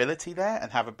stability there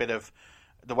and have a bit of...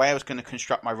 The way I was going to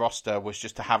construct my roster was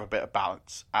just to have a bit of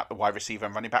balance at the wide receiver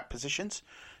and running back positions.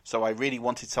 So I really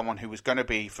wanted someone who was going to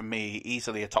be, for me,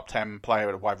 easily a top 10 player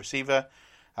at a wide receiver,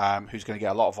 who's going to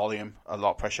get a lot of volume, a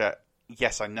lot of pressure.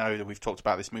 Yes, I know that we've talked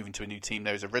about this moving to a new team.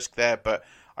 There's a risk there, but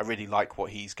I really like what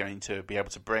he's going to be able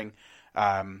to bring.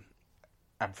 And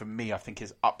for me, I think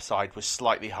his upside was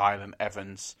slightly higher than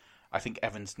Evans. I think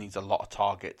Evans needs a lot of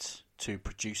targets to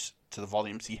produce to the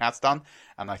volumes he has done.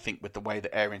 And I think with the way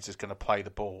that Arians is going to play the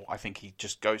ball, I think he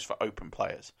just goes for open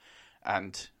players.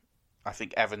 And I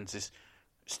think Evans is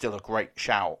still a great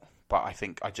shout, but I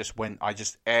think I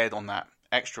just aired on that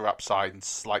extra upside and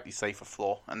slightly safer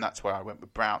floor, and that's where I went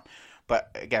with Brown. But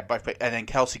again, both pick, and then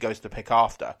Kelce goes to the pick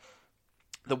after.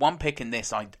 The one pick in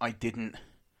this I didn't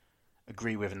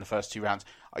agree with in the first two rounds.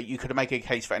 You could make a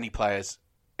case for any players,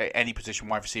 any position,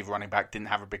 wide receiver, running back, didn't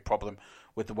have a big problem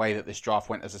with the way that this draft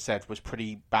went, as I said, was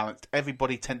pretty balanced.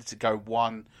 Everybody tended to go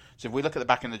one. So if we look at the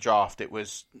back in the draft, it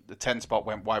was the 10 spot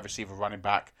went wide receiver, running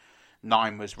back.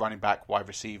 9 was running back, wide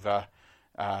receiver.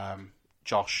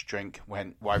 Josh Drink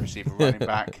went wide receiver, running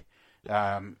back.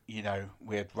 We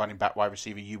had running back, wide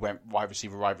receiver. You went wide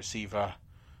receiver.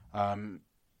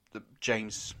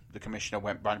 James, the commissioner,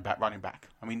 went running back.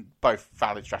 I mean, both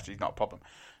valid strategies, not a problem.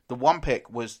 The one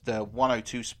pick was the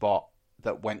 102 spot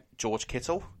that went George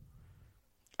Kittle.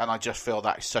 And I just feel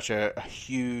that is such a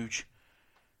huge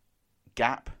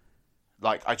gap.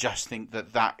 Like, I just think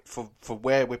that for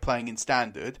where we're playing in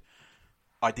standard,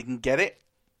 I didn't get it.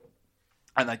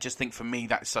 And I just think for me,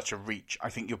 that's such a reach. I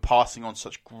think you're passing on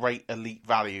such great elite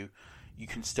value. You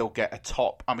can still get a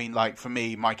top. I mean, like, for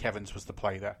me, Mike Evans was the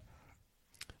play there.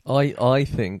 I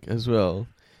think as well,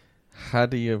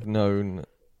 had he have known,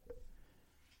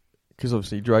 because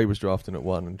obviously Dre was drafting at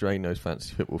 1 and Dre knows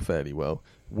fantasy football fairly well,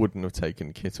 wouldn't have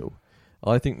taken Kittle.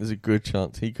 I think there's a good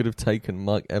chance he could have taken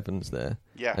Mike Evans there,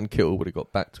 and Kittle would have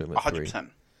got back to him at 100%. 3.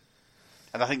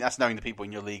 And I think that's knowing the people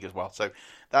in your league as well. So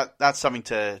that's something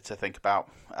to think about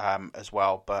as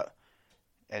well. But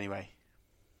anyway.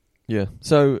 Yeah.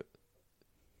 So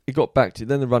it got back to...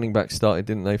 Then the running backs started,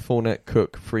 didn't they? Fournette,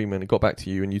 Cook, Freeman. It got back to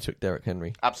you, and you took Derrick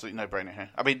Henry. Absolutely no-brainer here.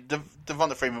 I mean,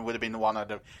 Devonta Freeman would have been the one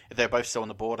if they're both still on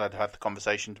the board, I'd have had the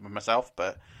conversation with myself,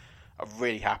 but I'm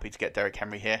really happy to get Derrick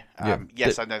Henry here.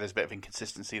 Yes, I know there's a bit of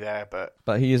inconsistency there, but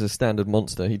he is a standard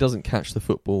monster. He doesn't catch the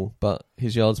football, but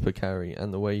his yards per carry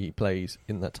and the way he plays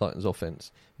in that Titans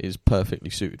offense is perfectly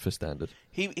suited for standard.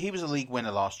 He was a league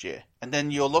winner last year, and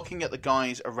then you're looking at the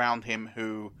guys around him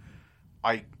who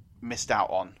I missed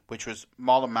out on, which was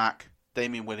Marlon Mack,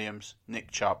 Damian Williams, Nick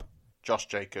Chubb, Josh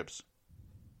Jacobs.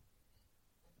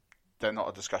 They're not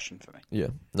a discussion for me. Yeah,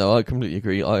 no, I completely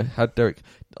agree. I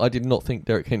did not think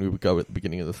Derrick Henry would go at the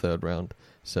beginning of the third round.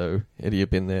 So had he had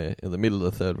been there in the middle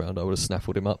of the third round, I would have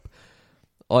snaffled him up.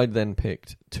 I then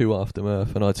picked 2 after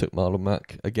Murph, and I took Marlon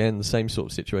Mack. Again, the same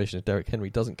sort of situation as Derrick Henry.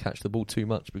 Doesn't catch the ball too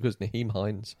much because Naheem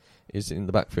Hines is in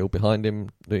the backfield behind him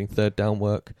doing third down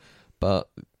work. But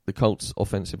the Colts'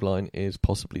 offensive line is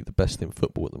possibly the best in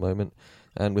football at the moment.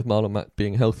 And with Marlon Mack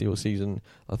being healthy all season,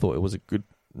 I thought it was a good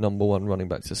number 1 running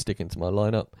back to stick into my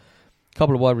lineup. A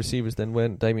couple of wide receivers then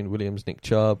went, Damian Williams, Nick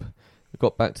Chubb. It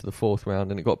got back to the 4th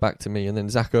round and it got back to me, and then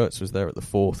Zach Ertz was there at the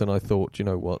 4th, and I thought, you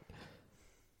know what,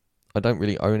 I don't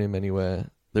really own him anywhere.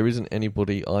 There isn't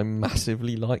anybody I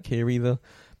massively like here either.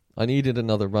 I needed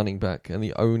another running back, and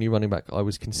the only running back I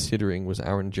was considering was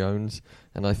Aaron Jones,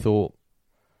 and I thought,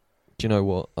 do you know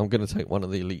what, I'm going to take one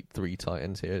of the elite 3 tight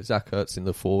ends here. Zach Ertz in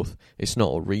the 4th. It's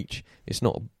not a reach. It's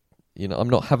not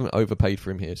haven't overpaid for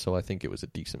him here, so I think it was a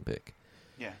decent pick.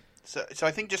 Yeah. So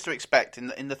I think just to expect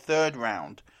in the 3rd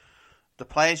round, the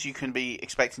players you can be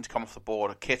expecting to come off the board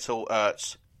are Kittle,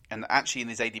 Ertz, and actually in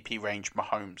his ADP range,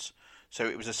 Mahomes. So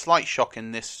it was a slight shock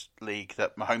in this league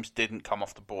that Mahomes didn't come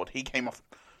off the board. He came off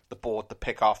the board the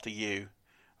pick after you,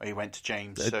 or he went to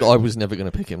James. So I was never going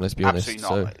to pick him, let's be honest.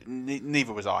 Absolutely not. So.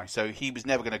 Neither was I. So he was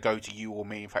never going to go to you or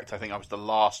me. In fact, I think I was the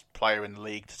last player in the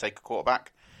league to take a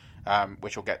quarterback,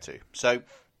 which we'll get to. So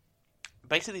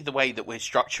basically the way that we're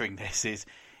structuring this is,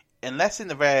 unless in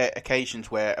the rare occasions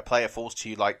where a player falls to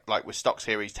you, like with Stocks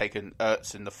here, he's taken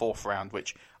Ertz in the 4th round,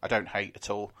 which I don't hate at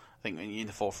all. I think in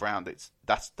the 4th round,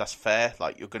 that's fair.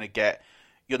 Like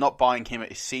you're not buying him at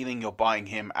his ceiling, you're buying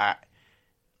him at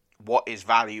what his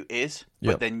value is.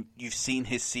 Yep. But then you've seen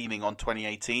his ceiling on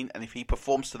 2018, and if he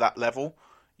performs to that level,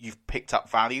 you've picked up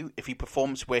value. If he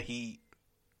performs where he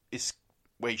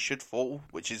should fall,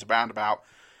 which is around about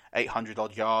 800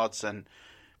 odd yards and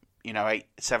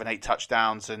 7-8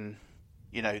 touchdowns, and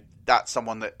that's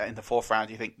someone that in the 4th round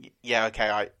you think, yeah,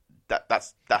 okay,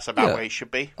 that's about where he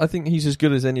should be. I think he's as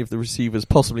good as any of the receivers,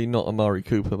 possibly not Amari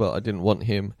Cooper, but I didn't want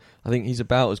him. I think he's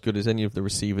about as good as any of the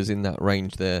receivers in that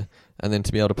range there, and then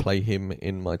to be able to play him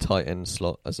in my tight end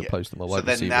slot as opposed to my wide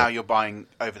receiver. So then now you're buying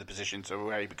over the position, so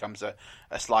where he becomes a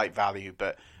slight value,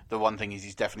 but the one thing is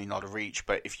he's definitely not a reach.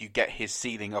 But if you get his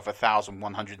ceiling of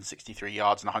 1,163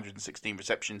 yards and 116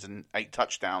 receptions and 8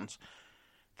 touchdowns,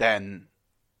 then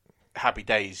happy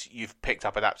days, you've picked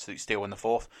up an absolute steal in the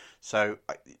 4th. So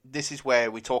this is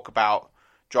where we talk about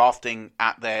drafting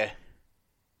at their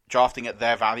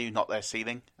value, not their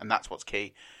ceiling, and that's what's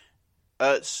key.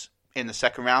 Ertz in the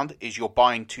 2nd round is you're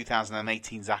buying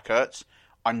 2018 Zach Ertz.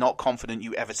 I'm not confident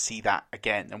you ever see that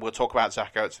again, and we'll talk about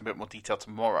Zach Ertz in a bit more detail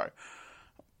tomorrow.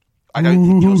 I don't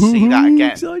think you'll see that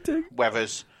again. Exciting.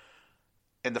 Whereas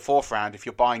in the 4th round, if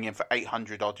you're buying him for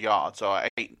 800 odd yards or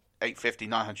 850,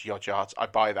 900 odd yards, I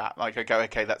buy that. Like, I go,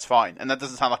 okay, that's fine. And that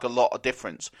doesn't sound like a lot of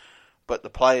difference. But the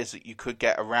players that you could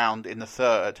get around in the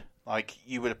 3rd, like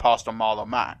you would have passed on Marlon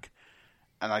Mack,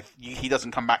 and he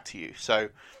doesn't come back to you. So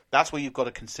that's where you've got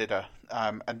to consider.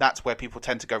 And that's where people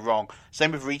tend to go wrong.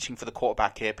 Same with reaching for the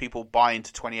quarterback here. People buy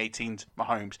into 2018's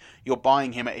Mahomes. You're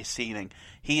buying him at his ceiling.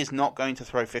 He is not going to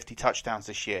throw 50 touchdowns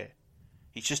this year.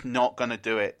 He's just not going to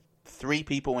do it. 3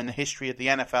 people in the history of the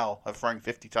NFL have thrown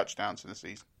 50 touchdowns in a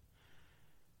season.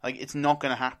 Like, it's not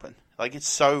going to happen. Like, it's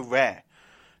so rare.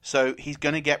 So he's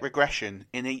going to get regression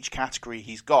in each category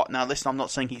he's got. Now, listen, I'm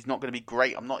not saying he's not going to be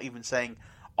great. I'm not even saying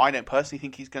I don't personally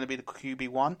think he's going to be the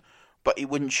QB1, but it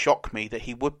wouldn't shock me that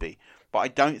he would be. But I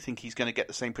don't think he's going to get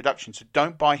the same production. So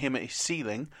don't buy him at his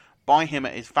ceiling. Buy him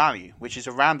at his value, which is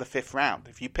around the 5th round.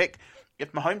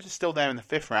 If Mahomes is still there in the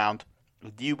 5th round,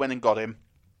 you went and got him,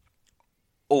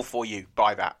 all for you.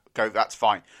 Buy that. Go, that's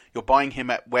fine. You're buying him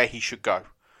at where he should go.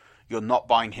 You're not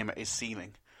buying him at his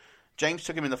ceiling. James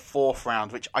took him in the 4th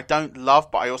round, which I don't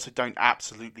love, but I also don't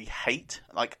absolutely hate.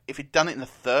 Like, if he'd done it in the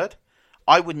 3rd,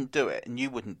 I wouldn't do it, and you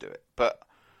wouldn't do it. But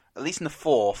at least in the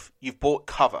 4th, you've bought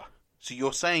cover. So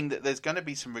you're saying that there's going to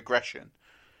be some regression,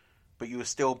 but you were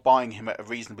still buying him at a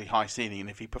reasonably high ceiling. And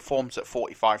if he performs at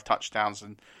 45 touchdowns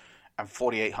and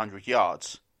 4,800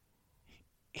 yards,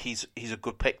 he's a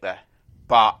good pick there,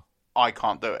 but I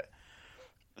can't do it.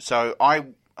 So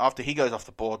after he goes off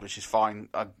the board, which is fine,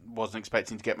 I wasn't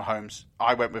expecting to get Mahomes.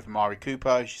 I went with Amari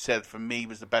Cooper. She said for me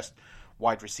was the best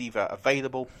wide receiver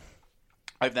available.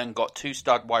 I've then got 2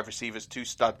 stud wide receivers, 2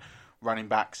 stud running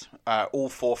backs. All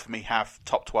 4 for me have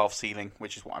top 12 ceiling,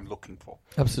 which is what I'm looking for.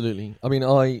 Absolutely. I mean,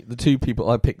 the 2 people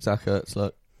I picked, Zach Ertz,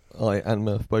 like I and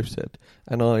Murph both said,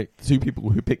 and the 2 people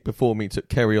who picked before me took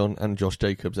Kerryon and Josh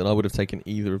Jacobs, and I would have taken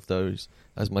either of those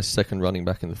as my second running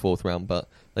back in the 4th round, but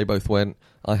they both went.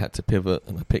 I had to pivot,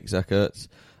 and I picked Zach Ertz.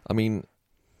 I mean,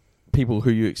 people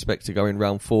who you expect to go in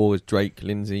round 4 is Drake,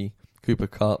 Lindsay, Cooper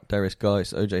Kupp, Darius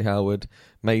Geis, OJ Howard,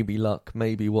 maybe Luck,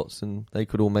 maybe Watson. They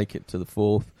could all make it to the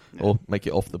 4th, or make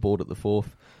it off the board at the 4th.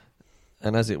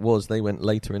 And as it was, they went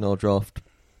later in our draft.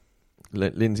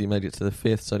 Lindsay made it to the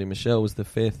 5th. Sonny Michel was the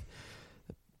 5th.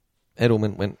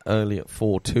 Edelman went early at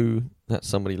 4-2. That's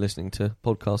somebody listening to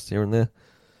podcasts here and there.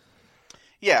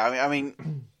 Yeah, I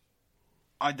mean,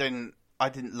 I didn't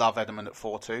love Edelman at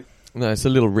 4-2. No, it's a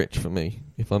little rich for me,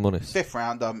 if I'm honest. 5th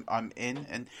round, I'm in,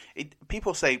 and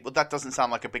people say, well, that doesn't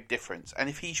sound like a big difference. And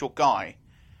if he's your guy,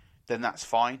 then that's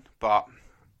fine. But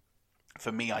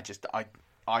for me, I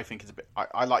think it's a bit.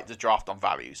 I like to draft on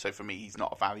value, so for me, he's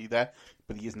not a value there,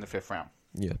 but he is in the 5th round.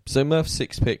 Yeah. So Murph's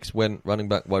 6 picks went running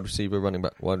back, wide receiver, running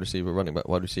back, wide receiver, running back,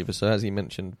 wide receiver. So as he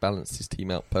mentioned, balanced his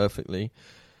team out perfectly.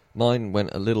 Mine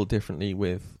went a little differently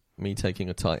with me taking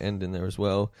a tight end in there as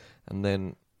well, and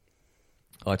then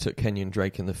I took Kenyon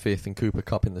Drake in the 5th and Cooper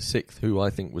Kupp in the 6th, who I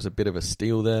think was a bit of a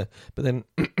steal there. But then,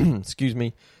 excuse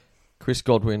me, Chris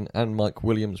Godwin and Mike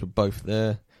Williams were both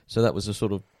there, so that was a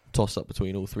sort of toss-up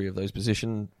between all 3 of those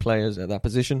position players at that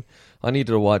position. I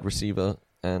needed a wide receiver,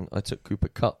 and I took Cooper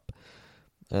Kupp.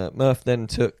 Murph then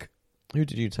took... Who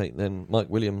did you take then? Mike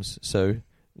Williams. So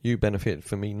you benefited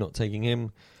from me not taking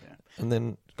him. Yeah. And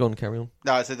then, go on, carry on.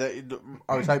 No,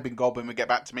 I was hoping Godwin would get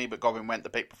back to me, but Godwin went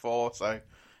the pick before, so...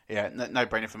 Yeah,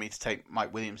 no-brainer for me to take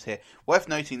Mike Williams here. Worth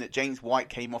noting that James White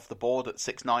came off the board at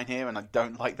 6'9" here, and I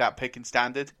don't like that pick in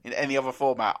Standard. In any other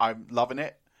format, I'm loving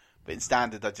it. But in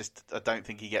Standard, I don't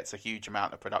think he gets a huge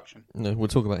amount of production. No, we'll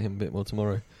talk about him a bit more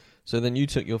tomorrow. So then you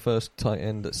took your first tight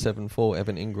end at 7-4,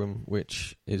 Evan Ingram,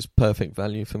 which is perfect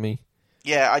value for me.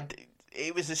 Yeah,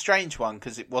 it was a strange one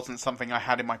because it wasn't something I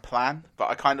had in my plan. But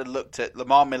I kind of looked at...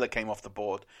 Lamar Miller came off the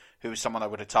board, who was someone I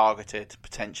would have targeted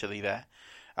potentially there.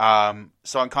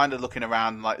 So I'm kind of looking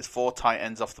around, like there's 4 tight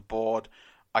ends off the board.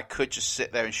 I could just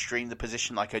sit there and stream the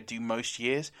position like I do most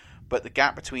years, but the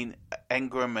gap between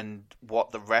Ingram and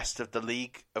what the rest of the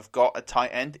league have got at tight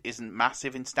end isn't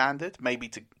massive in Standard. Maybe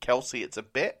to Kelsey it's a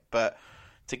bit, but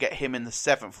to get him in the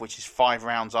 7th, which is 5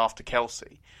 rounds after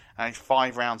Kelsey, and it's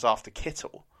 5 rounds after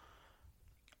Kittle,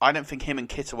 I don't think him and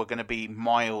Kittle are going to be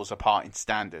miles apart in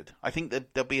Standard. I think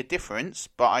that there'll be a difference,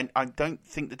 but I don't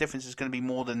think the difference is going to be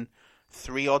more than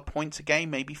 3 odd points a game,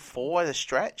 maybe 4 at a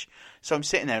stretch. So I'm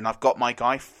sitting there and I've got my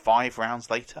guy 5 rounds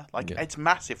later. It's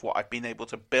massive what I've been able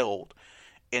to build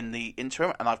in the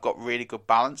interim, and I've got really good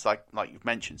balance, like you've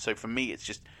mentioned. So for me, it's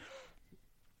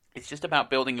just about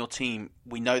building your team.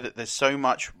 We know that there's so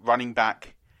much running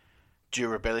back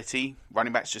durability.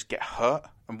 Running backs just get hurt,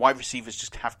 and wide receivers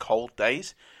just have cold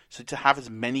days. So to have as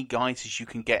many guys as you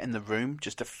can get in the room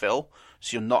just to fill,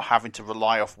 so you're not having to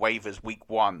rely off waivers week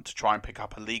 1 to try and pick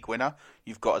up a league winner.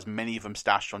 You've got as many of them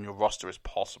stashed on your roster as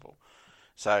possible.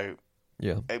 So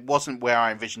yeah, it wasn't where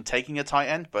I envisioned taking a tight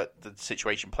end, but the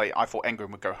situation played. I thought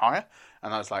Ingram would go higher,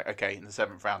 and I was like, okay, in the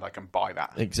 7th round I can buy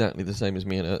that. Exactly the same as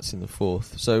me and Ertz in the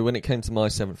 4th. So when it came to my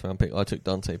 7th round pick, I took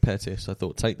Dante Pettis. I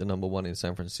thought, take the number 1 in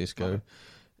San Francisco. Right.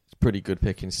 It's a pretty good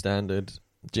pick in Standard.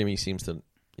 Jimmy seems to...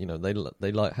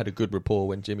 they had a good rapport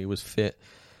when Jimmy was fit.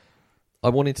 I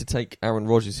wanted to take Aaron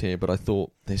Rodgers here, but I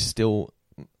thought there's still,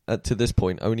 to this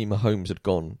point, only Mahomes had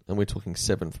gone, and we're talking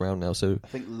 7th round now. So I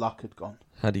think Luck had gone.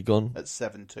 Had he gone? At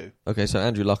 7-2. Okay, so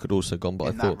Andrew Luck had also gone, but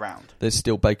I thought round. There's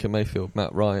still Baker Mayfield,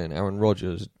 Matt Ryan, Aaron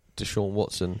Rodgers, Deshaun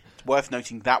Watson. It's worth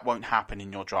noting that won't happen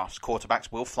in your drafts.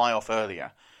 Quarterbacks will fly off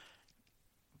earlier.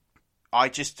 I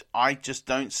just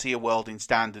don't see a world in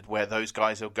Standard where those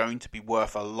guys are going to be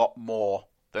worth a lot more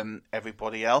than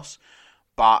everybody else.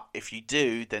 But if you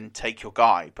do, then take your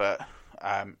guy. But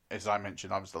as I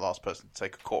mentioned, I was the last person to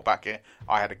take a quarterback here.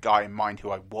 I had a guy in mind who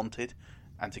I wanted,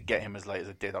 and to get him as late as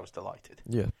I did, I was delighted.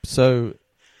 Yeah, so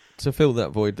to fill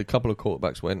that void, the couple of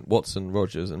quarterbacks went, Watson,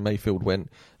 Rodgers, and Mayfield went,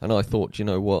 and I thought, you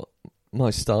know what, my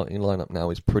starting lineup now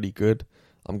is pretty good.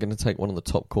 I'm going to take one of the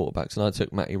top quarterbacks, and I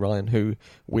took Matty Ryan, who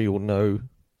we all know,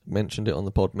 mentioned it on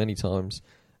the pod many times,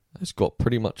 has got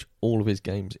pretty much all of his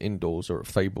games indoors or at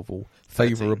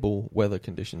favourable weather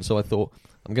conditions. So I thought,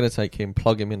 I'm going to take him,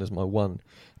 plug him in as my one.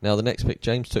 Now, the next pick,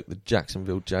 James took the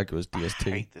Jacksonville Jaguars DST.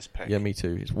 I hate this pick. Yeah, me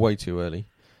too. It's way too early.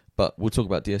 But we'll talk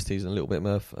about DSTs in a little bit,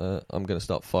 Murph. I'm going to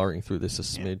start firing through this a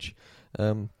smidge.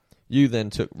 You then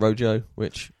took Rojo,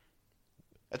 which...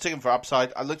 I took him for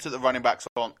upside. I looked at the running backs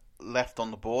left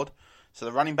on the board. So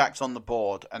the running backs on the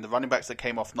board, and the running backs that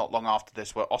came off not long after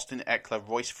this were Austin Eckler,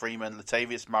 Royce Freeman,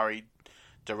 Latavius Murray,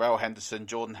 Darrell Henderson,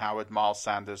 Jordan Howard, Miles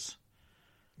Sanders.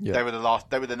 Yeah.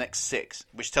 They were the next 6,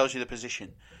 which tells you the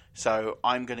position. So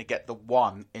I'm going to get the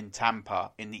 1 in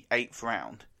Tampa in the 8th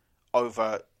round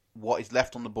over what is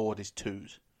left on the board is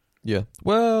 2s. Yeah.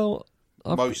 Well,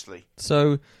 mostly.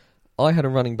 So I had a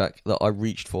running back that I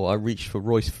reached for. I reached for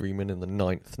Royce Freeman in the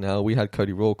 9th. Now, we had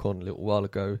Cody Rourke on a little while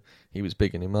ago. He was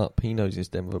bigging him up. He knows his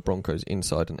Denver Broncos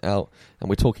inside and out. And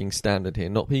we're talking standard here.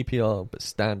 Not PPR, but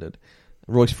standard.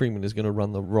 Royce Freeman is going to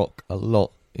run the rock a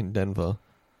lot in Denver.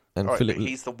 And right, but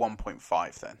he's the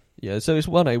 1.5 then. Yeah, so it's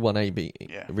 1A,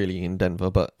 1AB really in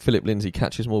Denver. But Philip Lindsay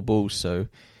catches more balls, so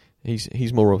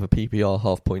he's more of a PPR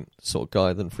half-point sort of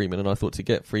guy than Freeman. And I thought to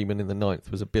get Freeman in the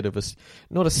 9th was a bit of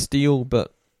not a steal,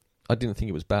 but I didn't think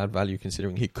it was bad value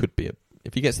considering he could be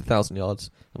if he gets 1,000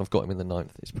 yards, and I've got him in the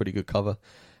 9th, it's pretty good cover.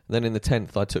 And then in the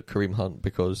 10th, I took Kareem Hunt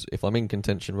because if I'm in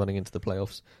contention running into the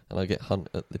playoffs and I get Hunt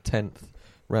at the 10th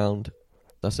round,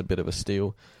 that's a bit of a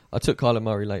steal. I took Kyler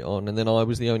Murray late on, and then I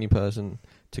was the only person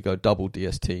to go double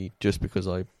DST just because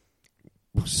I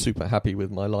was super happy with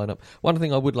my lineup. One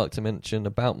thing I would like to mention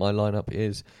about my lineup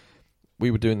is we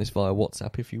were doing this via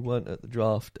WhatsApp if you weren't at the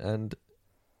draft, and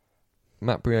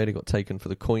Matt Breida got taken for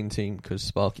the coin team because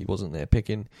Sparky wasn't there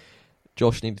picking.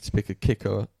 Josh needed to pick a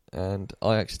kicker, and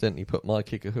I accidentally put my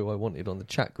kicker who I wanted on the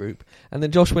chat group, and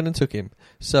then Josh went and took him.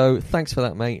 So thanks for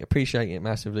that, mate. Appreciate it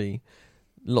massively.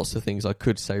 Lots of things I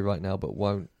could say right now, but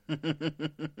won't.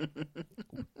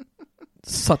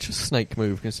 Such a snake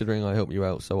move, considering I help you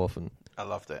out so often. I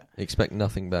loved it. Expect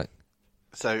nothing back.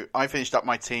 So I finished up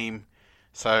my team.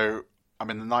 So I'm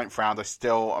in the 9th round.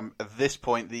 I'm at this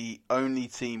point the only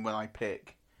team when I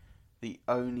pick. The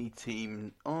only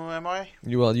team. Oh, am I?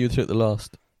 You are. You took the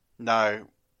last. No,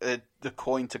 the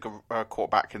coin took a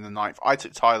quarterback in the 9th. I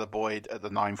took Tyler Boyd at the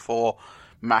 9-4.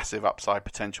 Massive upside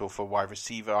potential for wide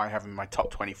receiver. I have him in my top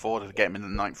 24 to get him in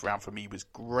the 9th round. For me, was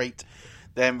great.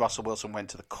 Then Russell Wilson went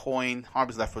to the coin. I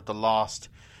was left with the last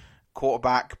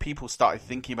quarterback. People started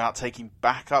thinking about taking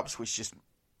backups, which just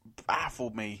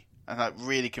baffled me, and that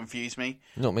really confused me.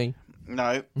 Not me.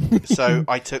 No. So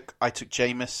I took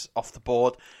Jameis off the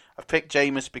board. I've picked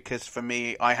Jameis because for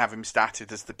me, I have him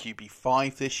statted as the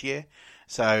QB5 this year.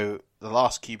 So the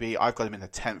last QB, I've got him in the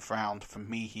 10th round. For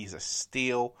me, he's a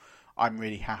steal. I'm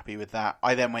really happy with that.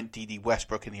 I then went D.D.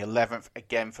 Westbrook in the 11th.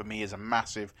 Again, for me, is a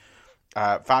massive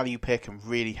value pick. I'm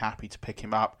really happy to pick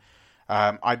him up.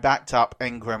 I backed up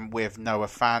Ingram with Noah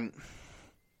Fant.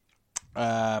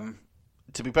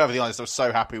 To be perfectly honest, I was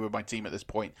so happy with my team at this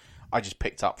point. I just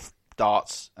picked up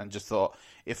darts and just thought,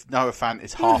 if Noah Fant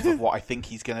is half of what I think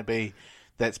he's going to be,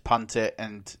 let's punt it.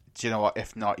 And do you know what?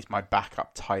 If not, he's my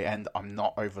backup tight end. I'm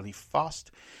not overly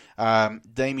fussed.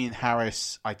 Damian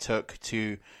Harris, I took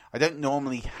to... I don't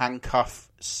normally handcuff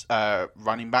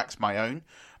running backs my own,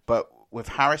 but with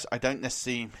Harris, I don't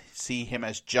necessarily see him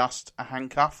as just a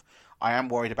handcuff. I am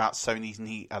worried about Sony's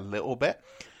knee a little bit.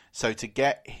 So to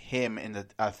get him in the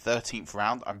 13th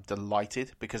round, I'm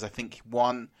delighted because I think,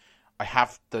 one, I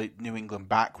have the New England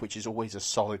back, which is always a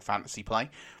solid fantasy play.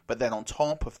 But then on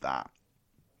top of that,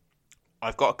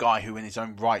 I've got a guy who in his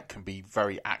own right can be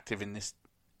very active in this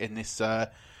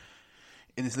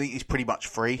league. He's pretty much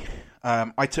free.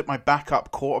 I took my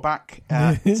backup quarterback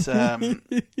in the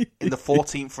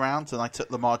 14th round, and I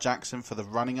took Lamar Jackson for the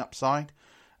running upside.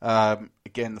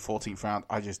 Again, the 14th round,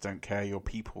 I just don't care. You're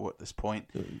people at this point.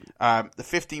 The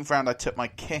 15th round, I took my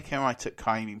kicker. I took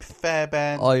Kaimi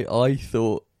Fairbairn. I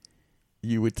thought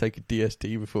you would take a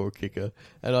DST before a kicker,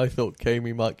 and I thought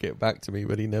Kaimi might get back to me,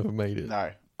 but he never made it.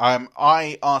 No.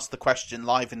 I asked the question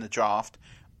live in the draft.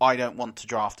 I don't want to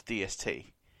draft a DST.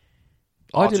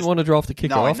 I didn't want to draft a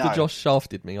kicker. After Josh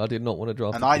shafted me, I did not want to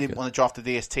draft a kicker. And I didn't want to draft a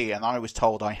DST, and I was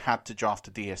told I had to draft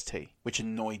a DST, which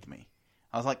annoyed me.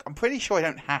 I was like, I'm pretty sure I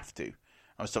don't have to.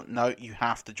 I was like, no, you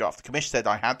have to draft. The commission said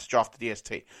I had to draft the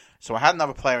DST. So I had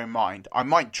another player in mind. I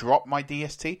might drop my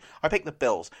DST. I picked the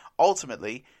Bills.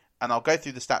 Ultimately, and I'll go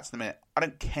through the stats in a minute, I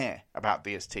don't care about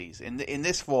DSTs. In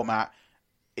this format,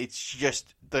 it's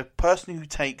just the person who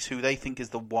takes who they think is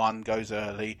the one goes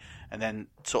early, and then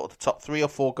sort of the top 3 or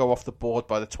 4 go off the board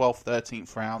by the 12th,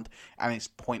 13th round, and it's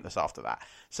pointless after that.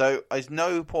 So there's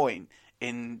no point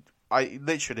in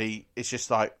it's just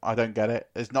like, I don't get it.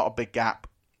 There's not a big gap.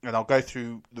 And I'll go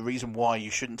through the reason why you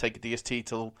shouldn't take a DST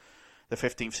till the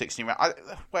 15th, 16th round.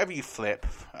 Whatever you flip.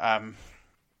 But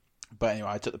anyway,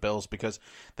 I took the Bills because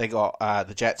they got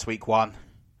the Jets week 1.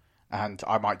 And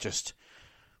I might just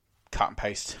cut and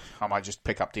paste. I might just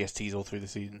pick up DSTs all through the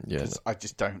season. Because I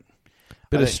just don't.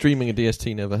 Bit of streaming a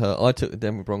DST never hurt. I took the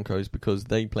Denver Broncos because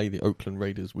they play the Oakland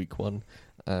Raiders week 1.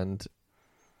 And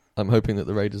I'm hoping that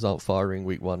the Raiders aren't firing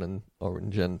week 1 and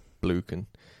orange and blue can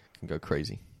go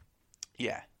crazy.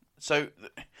 Yeah. So,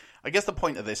 I guess the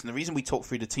point of this, and the reason we talk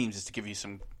through the teams is to give you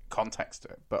some context to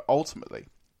it. But ultimately,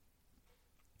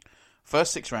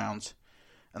 first 6 rounds,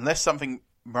 unless something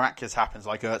miraculous happens,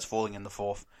 like Ertz falling in the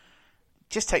 4th,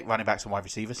 just take running backs and wide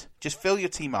receivers. Just fill your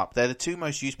team up. They're the 2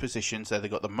 most used positions. They've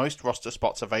got the most roster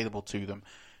spots available to them.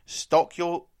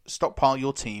 Stockpile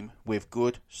your team with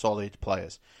good, solid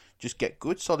players. Just get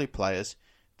good, solid players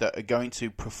that are going to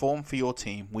perform for your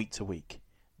team week to week.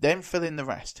 Then fill in the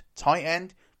rest. Tight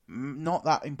end, not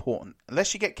that important.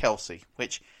 Unless you get Kelsey,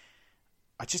 which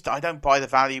I don't buy the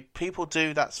value. People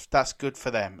do, that's good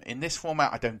for them. In this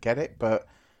format, I don't get it, but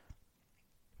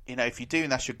if you do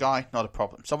and that's your guy, not a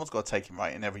problem. Someone's got to take him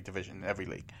right in every division, in every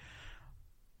league.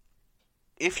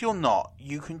 If you're not,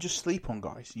 you can just sleep on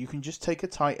guys. You can just take a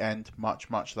tight end much,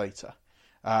 much later.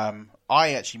 I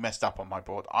actually messed up on my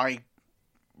board.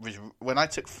 When I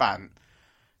took Fant,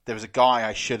 there was a guy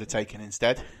I should have taken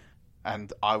instead.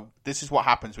 And this is what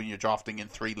happens when you're drafting in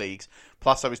 3 leagues.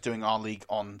 Plus, I was doing our league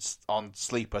on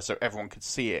Sleeper so everyone could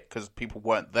see it because people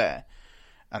weren't there.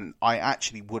 And I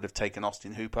actually would have taken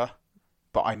Austin Hooper,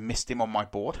 but I missed him on my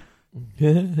board.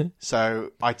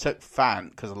 So I took Fant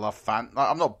because I love Fant.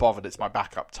 I'm not bothered. It's my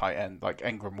backup tight end. Like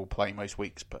Engram will play most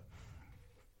weeks, but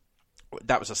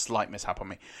that was a slight mishap on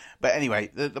me. But anyway,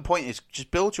 the point is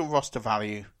just build your roster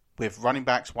value with running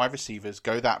backs, wide receivers.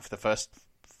 Go that for the first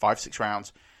 5-6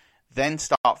 rounds. Then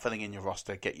start filling in your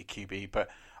roster, get your QB. But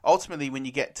ultimately, when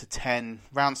you get to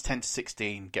rounds 10 to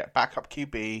 16, get backup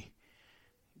QB,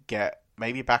 get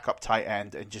maybe a backup tight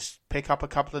end, and just pick up a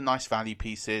couple of nice value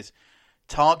pieces.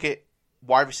 Target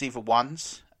wide receiver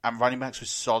 1s and running backs with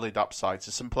solid upside.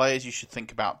 So some players you should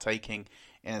think about taking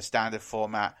in a standard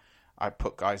format. I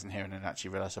put guys in here and then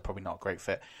actually realised they're probably not a great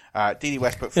fit. D.D.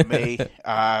 Westbrook for me.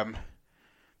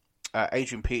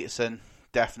 Adrian Peterson,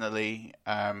 definitely.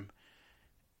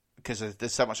 Because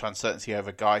there's so much uncertainty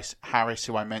over guys. Harris,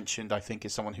 who I mentioned, I think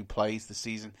is someone who plays the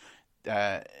season.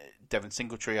 Devin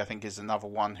Singletary, I think, is another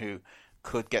one who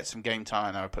could get some game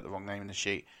time. I know I put the wrong name in the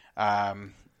sheet.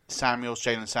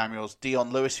 Jalen Samuels,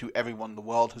 Dion Lewis, who everyone in the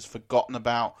world has forgotten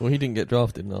about. Well, he didn't get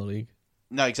drafted in our league.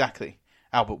 No, exactly.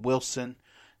 Albert Wilson.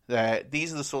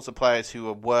 These are the sorts of players who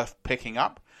are worth picking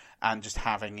up and just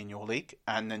having in your league,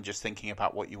 and then just thinking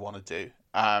about what you want to do.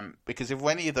 Because if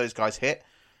any of those guys hit,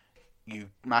 you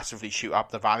massively shoot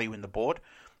up the value in the board.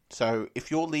 So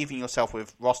if you're leaving yourself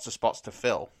with roster spots to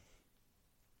fill,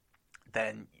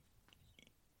 then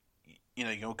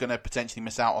you're going to potentially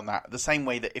miss out on that. The same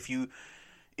way that if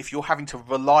you're having to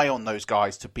rely on those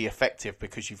guys to be effective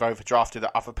because you've overdrafted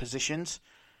at other positions,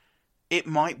 it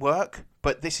might work,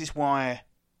 but this is why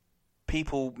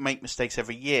people make mistakes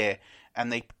every year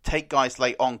and they take guys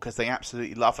late on because they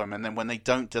absolutely love them, and then when they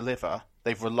don't deliver,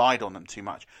 they've relied on them too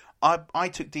much. I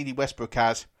took D.D. Westbrook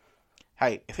as,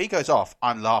 hey, if he goes off,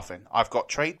 I'm laughing. I've got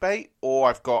trade bait, or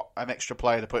I've got an extra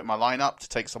player to put in my lineup to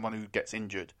take someone who gets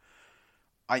injured.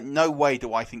 No way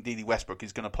do I think D.D. Westbrook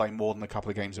is going to play more than a couple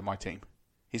of games in my team.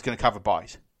 He's going to cover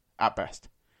buys, at best,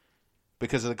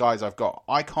 because of the guys I've got.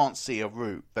 I can't see a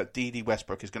route that D.D.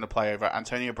 Westbrook is going to play over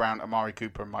Antonio Brown, Amari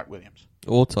Cooper, and Mike Williams.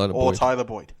 Or Tyler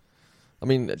Boyd. I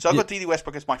mean, so I've got D.D.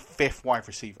 Westbrook as my 5th wide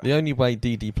receiver. The only way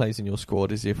D.D. plays in your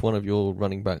squad is if one of your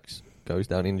running backs goes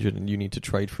down injured and you need to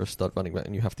trade for a stud running back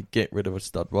and you have to get rid of a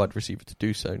stud wide receiver to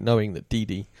do so, knowing that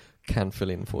D.D. can fill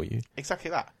in for you.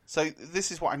 Exactly that. So this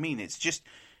is what I mean. It's just,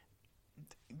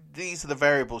 these are the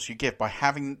variables you give by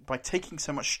taking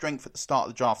so much strength at the start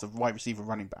of the draft of wide receiver,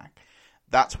 running back.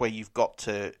 That's where you've got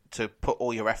to put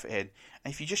all your effort in.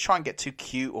 And if you just try and get too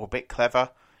cute or a bit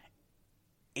clever,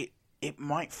 it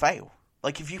might fail.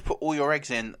 Like if you put all your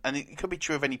eggs in, and it could be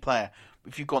true of any player,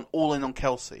 if you've gone all in on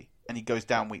Kelsey and he goes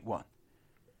down week 1,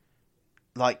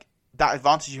 like that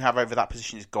advantage you have over that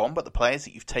position is gone, but the players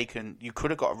that you've taken, you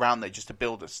could have got around there just to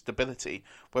build a stability.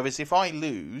 Whereas if I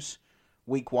lose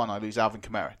week 1, I lose Alvin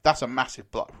Kamara. That's a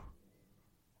massive blow.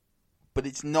 But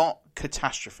it's not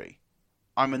catastrophe.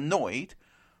 I'm annoyed,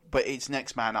 but it's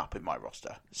next man up in my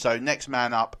roster. So next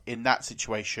man up in that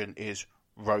situation is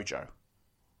Rojo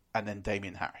and then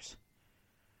Damian Harris.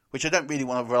 Which I don't really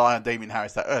want to rely on Damian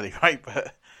Harris that early, right?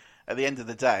 But at the end of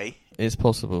the day, it's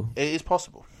possible. It is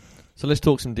possible. So let's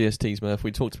talk some DSTs, Murph.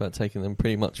 We talked about taking them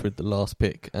pretty much with the last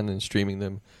pick and then streaming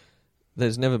them.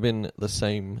 There's never been the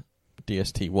same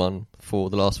DST1 for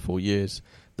the last 4 years.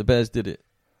 The Bears did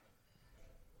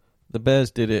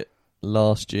it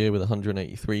last year with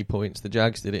 183 points. The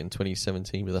Jags did it in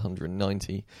 2017 with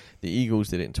 190. The Eagles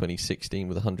did it in 2016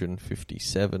 with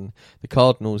 157. The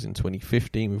Cardinals in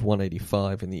 2015 with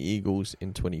 185. And the Eagles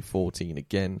in 2014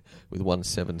 again with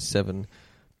 177.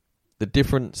 The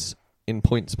difference in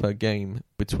points per game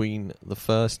between the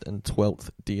 1st and 12th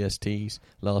DSTs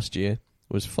last year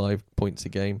was 5 points a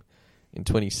game. In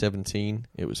 2017,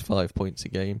 it was 5 points a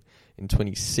game. In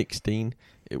 2016,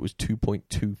 it was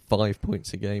 2.25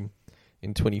 points a game.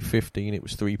 In 2015, it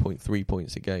was 3.3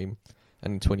 points a game.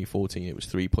 And in 2014, it was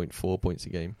 3.4 points a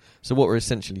game. So what we're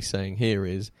essentially saying here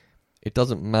is it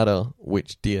doesn't matter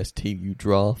which DST you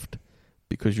draft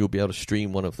because you'll be able to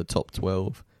stream one of the top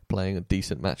 12 playing a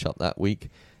decent matchup that week.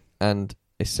 And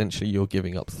essentially you're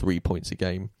giving up 3 points a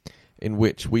game, in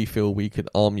which we feel we could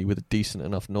arm you with a decent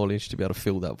enough knowledge to be able to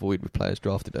fill that void with players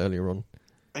drafted earlier on.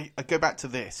 I go back to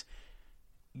this.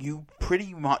 You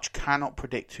pretty much cannot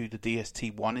predict who the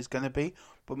DST1 is going to be,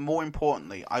 but more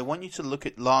importantly, I want you to look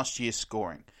at last year's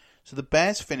scoring. So the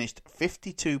Bears finished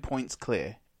 52 points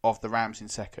clear of the Rams in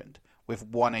second with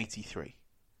 183,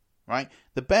 right?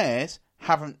 The Bears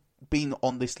haven't been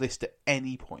on this list at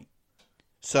any point.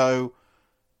 So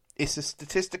it's a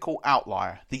statistical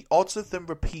outlier. The odds of them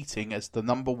repeating as the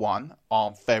number one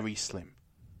are very slim.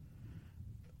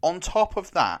 On top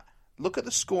of that, look at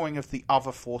the scoring of the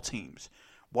other 4 teams.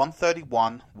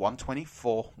 131,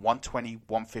 124, 120,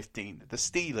 115. The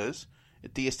Steelers,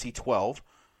 at DST 12,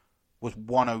 was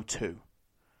 102.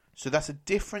 So that's a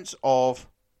difference of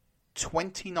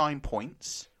 29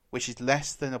 points, which is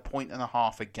less than 1.5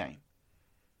 points a game.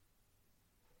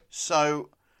 So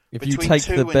if you take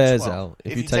the Bears out,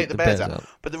 if you take the Bears out.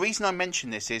 But the reason I mention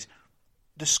this is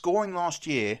the scoring last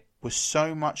year was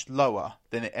so much lower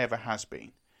than it ever has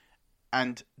been.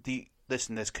 And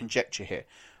listen, there's conjecture here.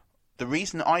 The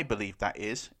reason I believe that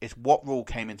is what rule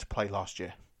came into play last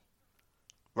year?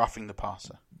 Roughing the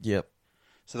passer. Yep.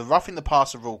 So the roughing the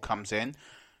passer rule comes in.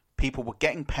 People were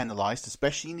getting penalised,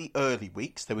 especially in the early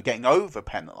weeks. They were getting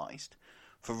over-penalised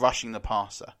for rushing the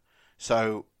passer.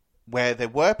 So where there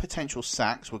were potential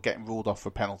sacks were getting ruled off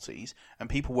for penalties, and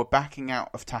people were backing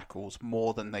out of tackles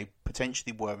more than they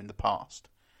potentially were in the past.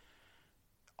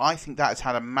 I think that has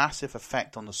had a massive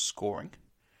effect on the scoring.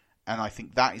 And I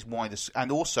think that is why this.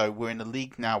 And also, we're in a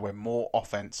league now where more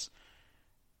offense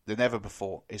than ever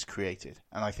before is created.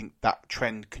 And I think that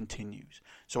trend continues.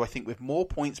 So I think with more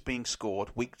points being scored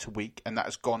week to week, and that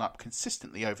has gone up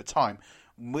consistently over time,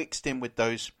 mixed in with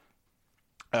those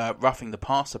roughing the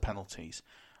passer penalties,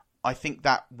 I think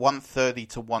that 130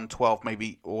 to 112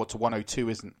 maybe, or to 102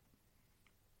 isn't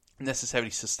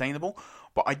necessarily sustainable.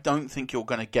 But I don't think you're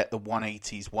going to get the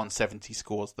 180s, 170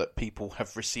 scores that people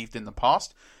have received in the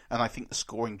past. And I think the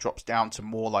scoring drops down to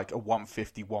more like a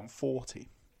 150, 140.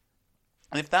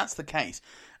 And if that's the case,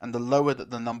 and the lower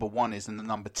that the number 1 is and the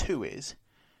number 2 is,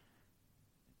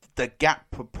 the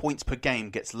gap per points per game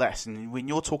gets less. And when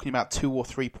you're talking about 2 or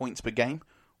 3 points per game,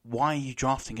 why are you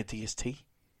drafting a DST?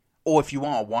 Or if you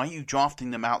are, why are you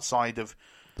drafting them outside of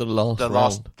the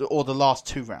last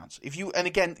 2 rounds? And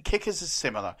again, kickers is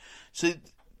similar. So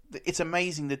it's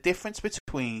amazing the difference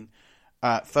between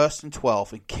 1st and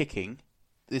 12th in kicking.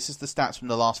 This is the stats from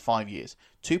the last 5 years.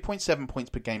 2.7 points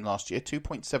per game last year,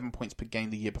 2.7 points per game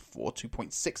the year before,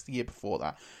 2.6 the year before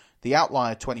that. The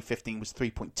outlier 2015 was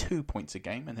 3.2 points a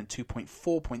game, and then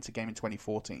 2.4 points a game in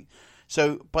 2014.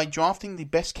 So by drafting the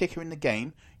best kicker in the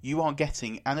game, you are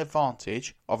getting an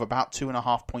advantage of about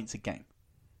 2.5 points a game.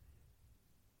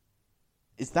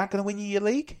 Is that going to win you your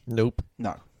league? Nope.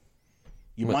 No.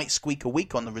 You might squeak a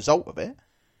week on the result of it,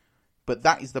 but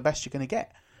that is the best you're going to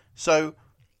get. So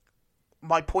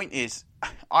my point is,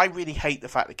 I really hate the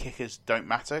fact that kickers don't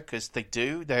matter, because they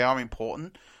do. They are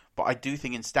important. But I do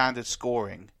think in standard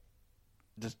scoring,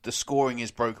 the scoring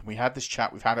is broken. We had this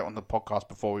chat. We've had it on the podcast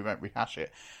before. We won't rehash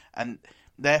it. And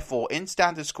therefore, in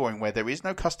standard scoring, where there is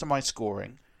no customized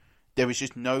scoring, there is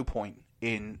just no point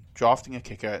in drafting a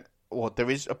kicker. Or there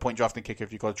is a point drafting a kicker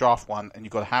if you've got to draft one and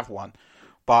you've got to have one.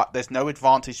 But there's no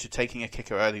advantage to taking a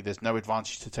kicker early. There's no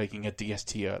advantage to taking a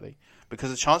DST early.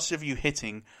 Because the chances of you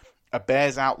hitting a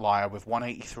Bears outlier with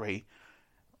 183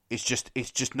 it's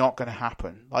just not going to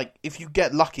happen. Like, if you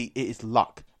get lucky, it is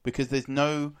luck. Because there's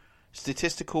no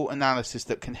statistical analysis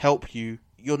that can help you.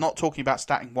 You're not talking about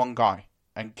statting one guy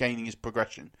and gaining his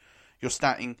progression. You're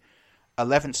statting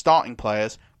 11 starting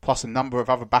players plus a number of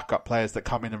other backup players that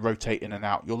come in and rotate in and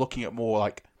out. You're looking at more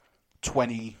like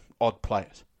 20 odd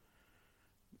players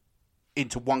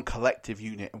into one collective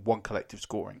unit and one collective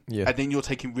scoring. Yeah. And then you're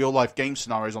taking real life game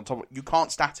scenarios on top of it. You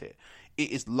can't stat it.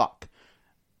 It is luck.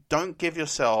 Don't give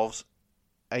yourselves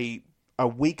a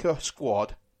weaker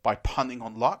squad by punting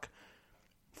on luck.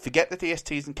 Forget the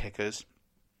DSTs and kickers.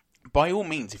 By all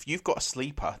means, if you've got a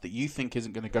sleeper that you think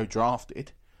isn't going to go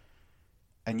drafted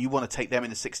and you want to take them in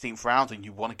the 16th round and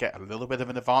you want to get a little bit of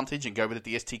an advantage and go with a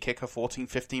DST kicker 14th,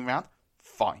 15th round,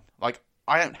 fine. Like,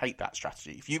 I don't hate that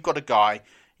strategy. If you've got a guy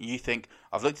and you think,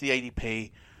 I've looked at the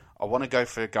ADP, I want to go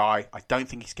for a guy, I don't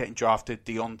think he's getting drafted,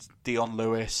 Dion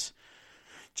Lewis,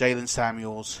 Jalen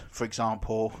Samuels, for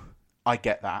example, I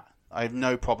get that. I have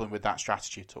no problem with that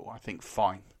strategy at all. I think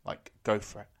fine, like, go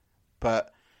for it.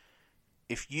 But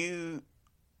if you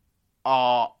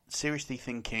are seriously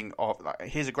thinking of, like,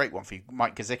 here's a great one for you,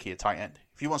 Mike Gesicki at tight end.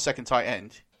 If you want second tight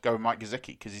end, go with Mike Gesicki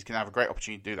because he's going to have a great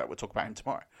opportunity to do that. We'll talk about him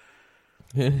tomorrow.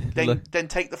 Then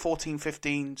take the 14,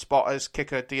 15 spotters,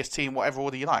 kicker, DST, in whatever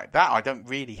order you like. That I don't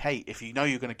really hate if you know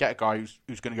you're going to get a guy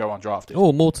who's going to go undrafted.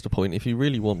 Or more to the point, if you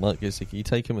really want Mike Gesicki, you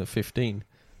take him at 15.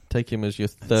 Take him as your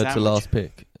third to last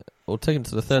pick. Or take him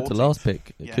to the third 14th. To last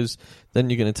pick. Because then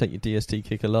you're going to take your DST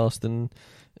kicker last and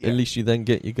at least you then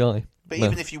get your guy. But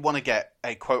even if you want to get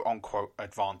a quote-unquote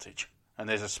advantage, and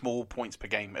there's a small points per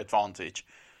game advantage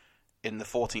in the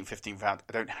 14th, 15th round,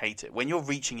 I don't hate it. When you're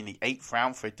reaching in the 8th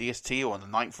round for a DST or in the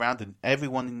 9th round and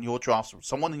everyone in your draft,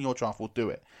 someone in your draft will do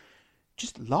it,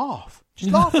 just laugh.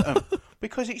 Just laugh at them.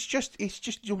 Because it's just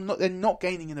they're not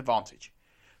gaining an advantage.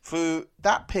 For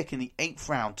that pick in the 8th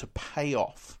round to pay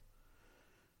off,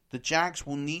 the Jags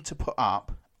will need to put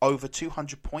up over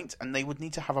 200 points, and they would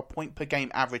need to have a point per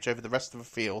game average over the rest of the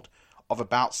field of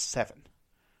about 7,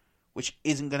 which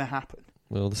isn't going to happen.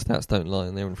 Well, the stats don't lie,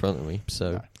 and they're in front of me.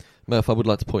 So, no. Murph, I would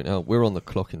like to point out, we're on the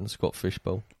clock in the Scott Fish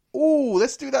Bowl. Oh,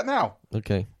 let's do that now.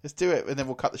 Okay. Let's do it, and then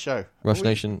we'll cut the show. Rush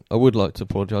Nation, I would like to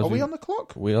apologise. Are we on the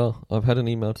clock? We are. I've had an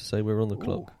email to say we're on the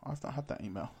clock. I've not had that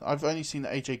email. I've only seen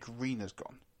that AJ Green has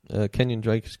gone. Kenyon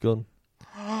Drake has gone.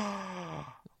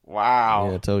 Wow.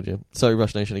 Yeah, I told you. So,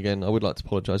 Rush Nation, again, I would like to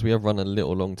apologise. We have run a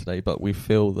little long today, but we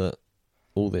feel that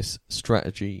all this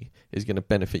strategy is going to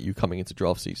benefit you coming into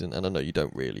draft season, and I know you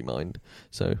don't really mind.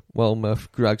 So, while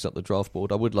Murph drags up the draft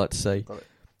board, I would like to say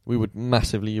we would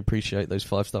massively appreciate those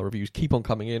 5-star reviews. Keep on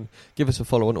coming in. Give us a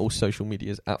follow on all social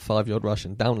medias at 5 Yard Rush,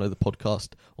 and download the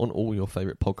podcast on all your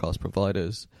favourite podcast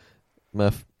providers.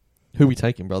 Murph, who are we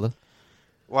taking, brother?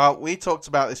 Well, we talked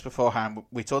about this beforehand.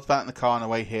 We talked about it in the car on the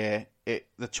way here.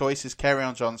 The choice is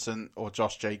Kerryon Johnson or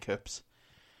Josh Jacobs.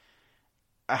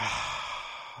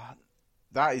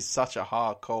 That is such a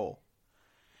hard call.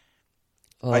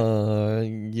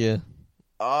 Yeah.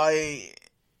 I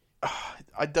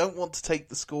don't want to take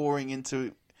the scoring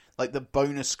into, like, the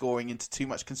bonus scoring into too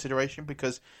much consideration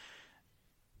because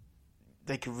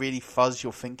they could really fuzz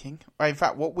your thinking. In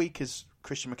fact, what week is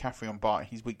Christian McCaffrey on bye?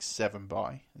 He's week 7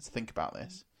 bye. Let's think about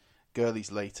this.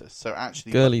 Gurley's later. So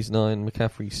actually, Gurley's 9,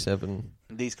 McCaffrey's 7.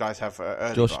 These guys have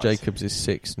early Josh buys. Jacobs is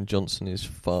 6 and Johnson is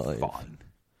 5. Fine.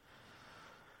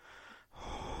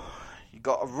 You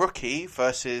got a rookie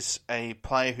versus a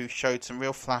player who showed some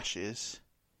real flashes.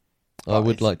 I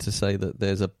would like to say that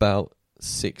there's about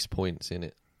 6 points in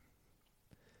it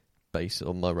based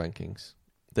on my rankings.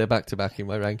 They're back-to-back in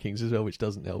my rankings as well, which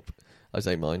doesn't help. I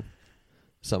say mine.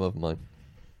 Some of mine.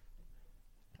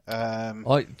 I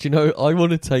want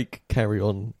to take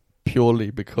Kerryon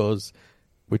purely because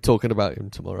we're talking about him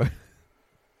tomorrow.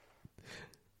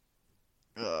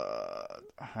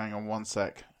 Hang on one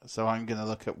sec. So I'm going to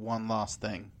look at one last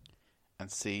thing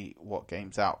and see what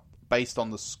game's out based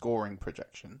on the scoring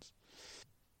projections.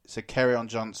 So Kerryon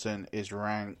Johnson is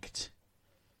ranked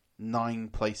 9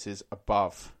 places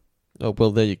above. Oh,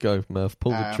 well, there you go, Murph.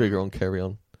 Pull the trigger on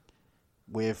Kerryon.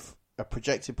 With a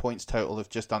projected points total of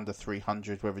just under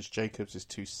 300, whereas Jacobs is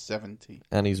 270.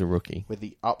 And he's a rookie. With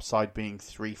the upside being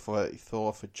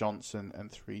 334 for Johnson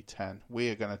and 310. We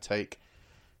are going to take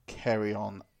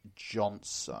Kerryon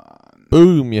Johnson.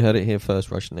 Boom! You heard it here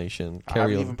first, Rush Nation. I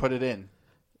haven't even put it in.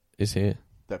 Is here.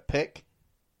 The pick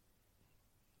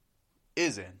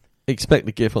is in. Expect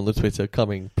the GIF on the Twitter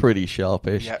coming pretty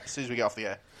sharpish. Yeah, as soon as we get off the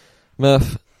air.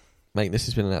 Murph, mate, this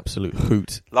has been an absolute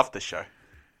hoot. Love this show.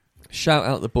 Shout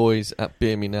out the boys at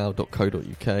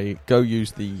beermenow.co.uk. Go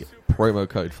use the promo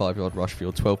code 5 Yard Rush for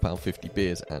your £12.50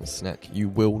 beers and snack. You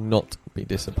will not be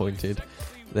disappointed.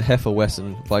 The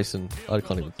Hefeweizen Bison, I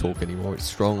can't even talk anymore. It's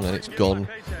strong and it's gone.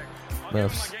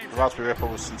 Murph's. The Raspberry Ripple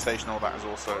was sensational. That is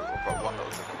also got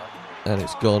 $1 and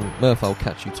it's gone. Murph, I'll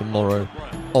catch you tomorrow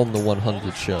on the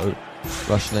 100 show.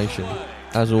 Rush Nation,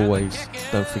 as always,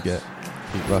 don't forget,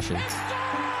 keep rushing.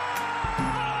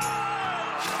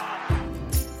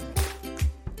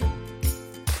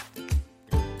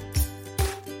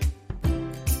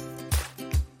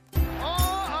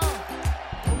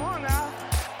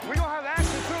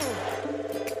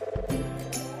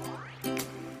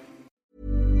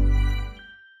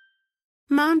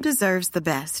 Mom deserves the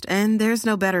best, and there's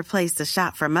no better place to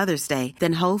shop for Mother's Day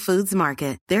than Whole Foods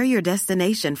Market. They're your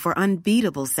destination for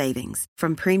unbeatable savings,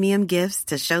 from premium gifts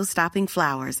to show-stopping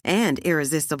flowers and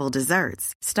irresistible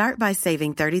desserts. Start by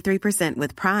saving 33%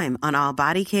 with Prime on all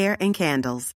body care and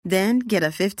candles. Then get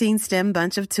a 15-stem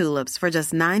bunch of tulips for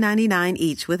just $9.99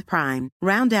 each with Prime.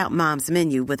 Round out Mom's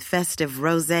menu with festive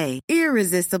rosé,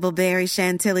 irresistible berry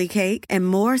chantilly cake, and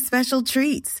more special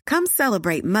treats. Come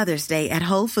celebrate Mother's Day at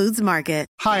Whole Foods Market.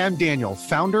 Hi, I'm Daniel,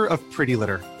 founder of Pretty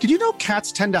Litter. Did you know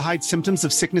cats tend to hide symptoms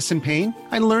of sickness and pain?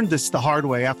 I learned this the hard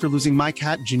way after losing my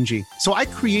cat, Gingy. So I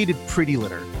created Pretty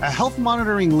Litter, a health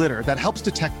monitoring litter that helps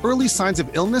detect early signs of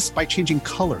illness by changing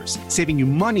colors, saving you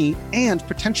money and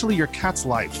potentially your cat's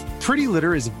life. Pretty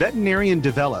Litter is veterinarian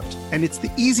developed, and it's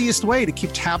the easiest way to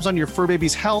keep tabs on your fur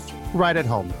baby's health right at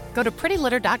home. Go to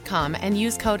prettylitter.com and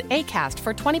use code ACAST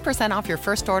for 20% off your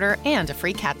first order and a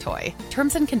free cat toy.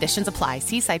 Terms and conditions apply.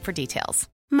 See site for details.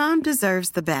 Mom deserves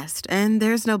the best, and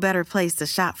there's no better place to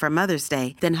shop for Mother's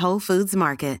Day than Whole Foods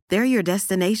Market. They're your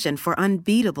destination for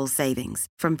unbeatable savings,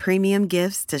 from premium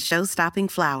gifts to show-stopping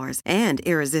flowers and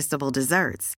irresistible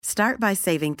desserts. Start by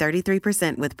saving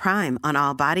 33% with Prime on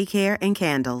all body care and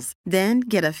candles. Then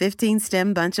get a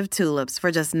 15-stem bunch of tulips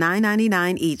for just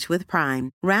 $9.99 each with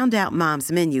Prime. Round out Mom's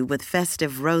menu with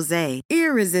festive rosé,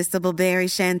 irresistible berry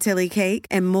chantilly cake,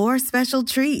 and more special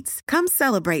treats. Come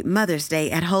celebrate Mother's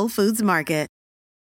Day at Whole Foods Market.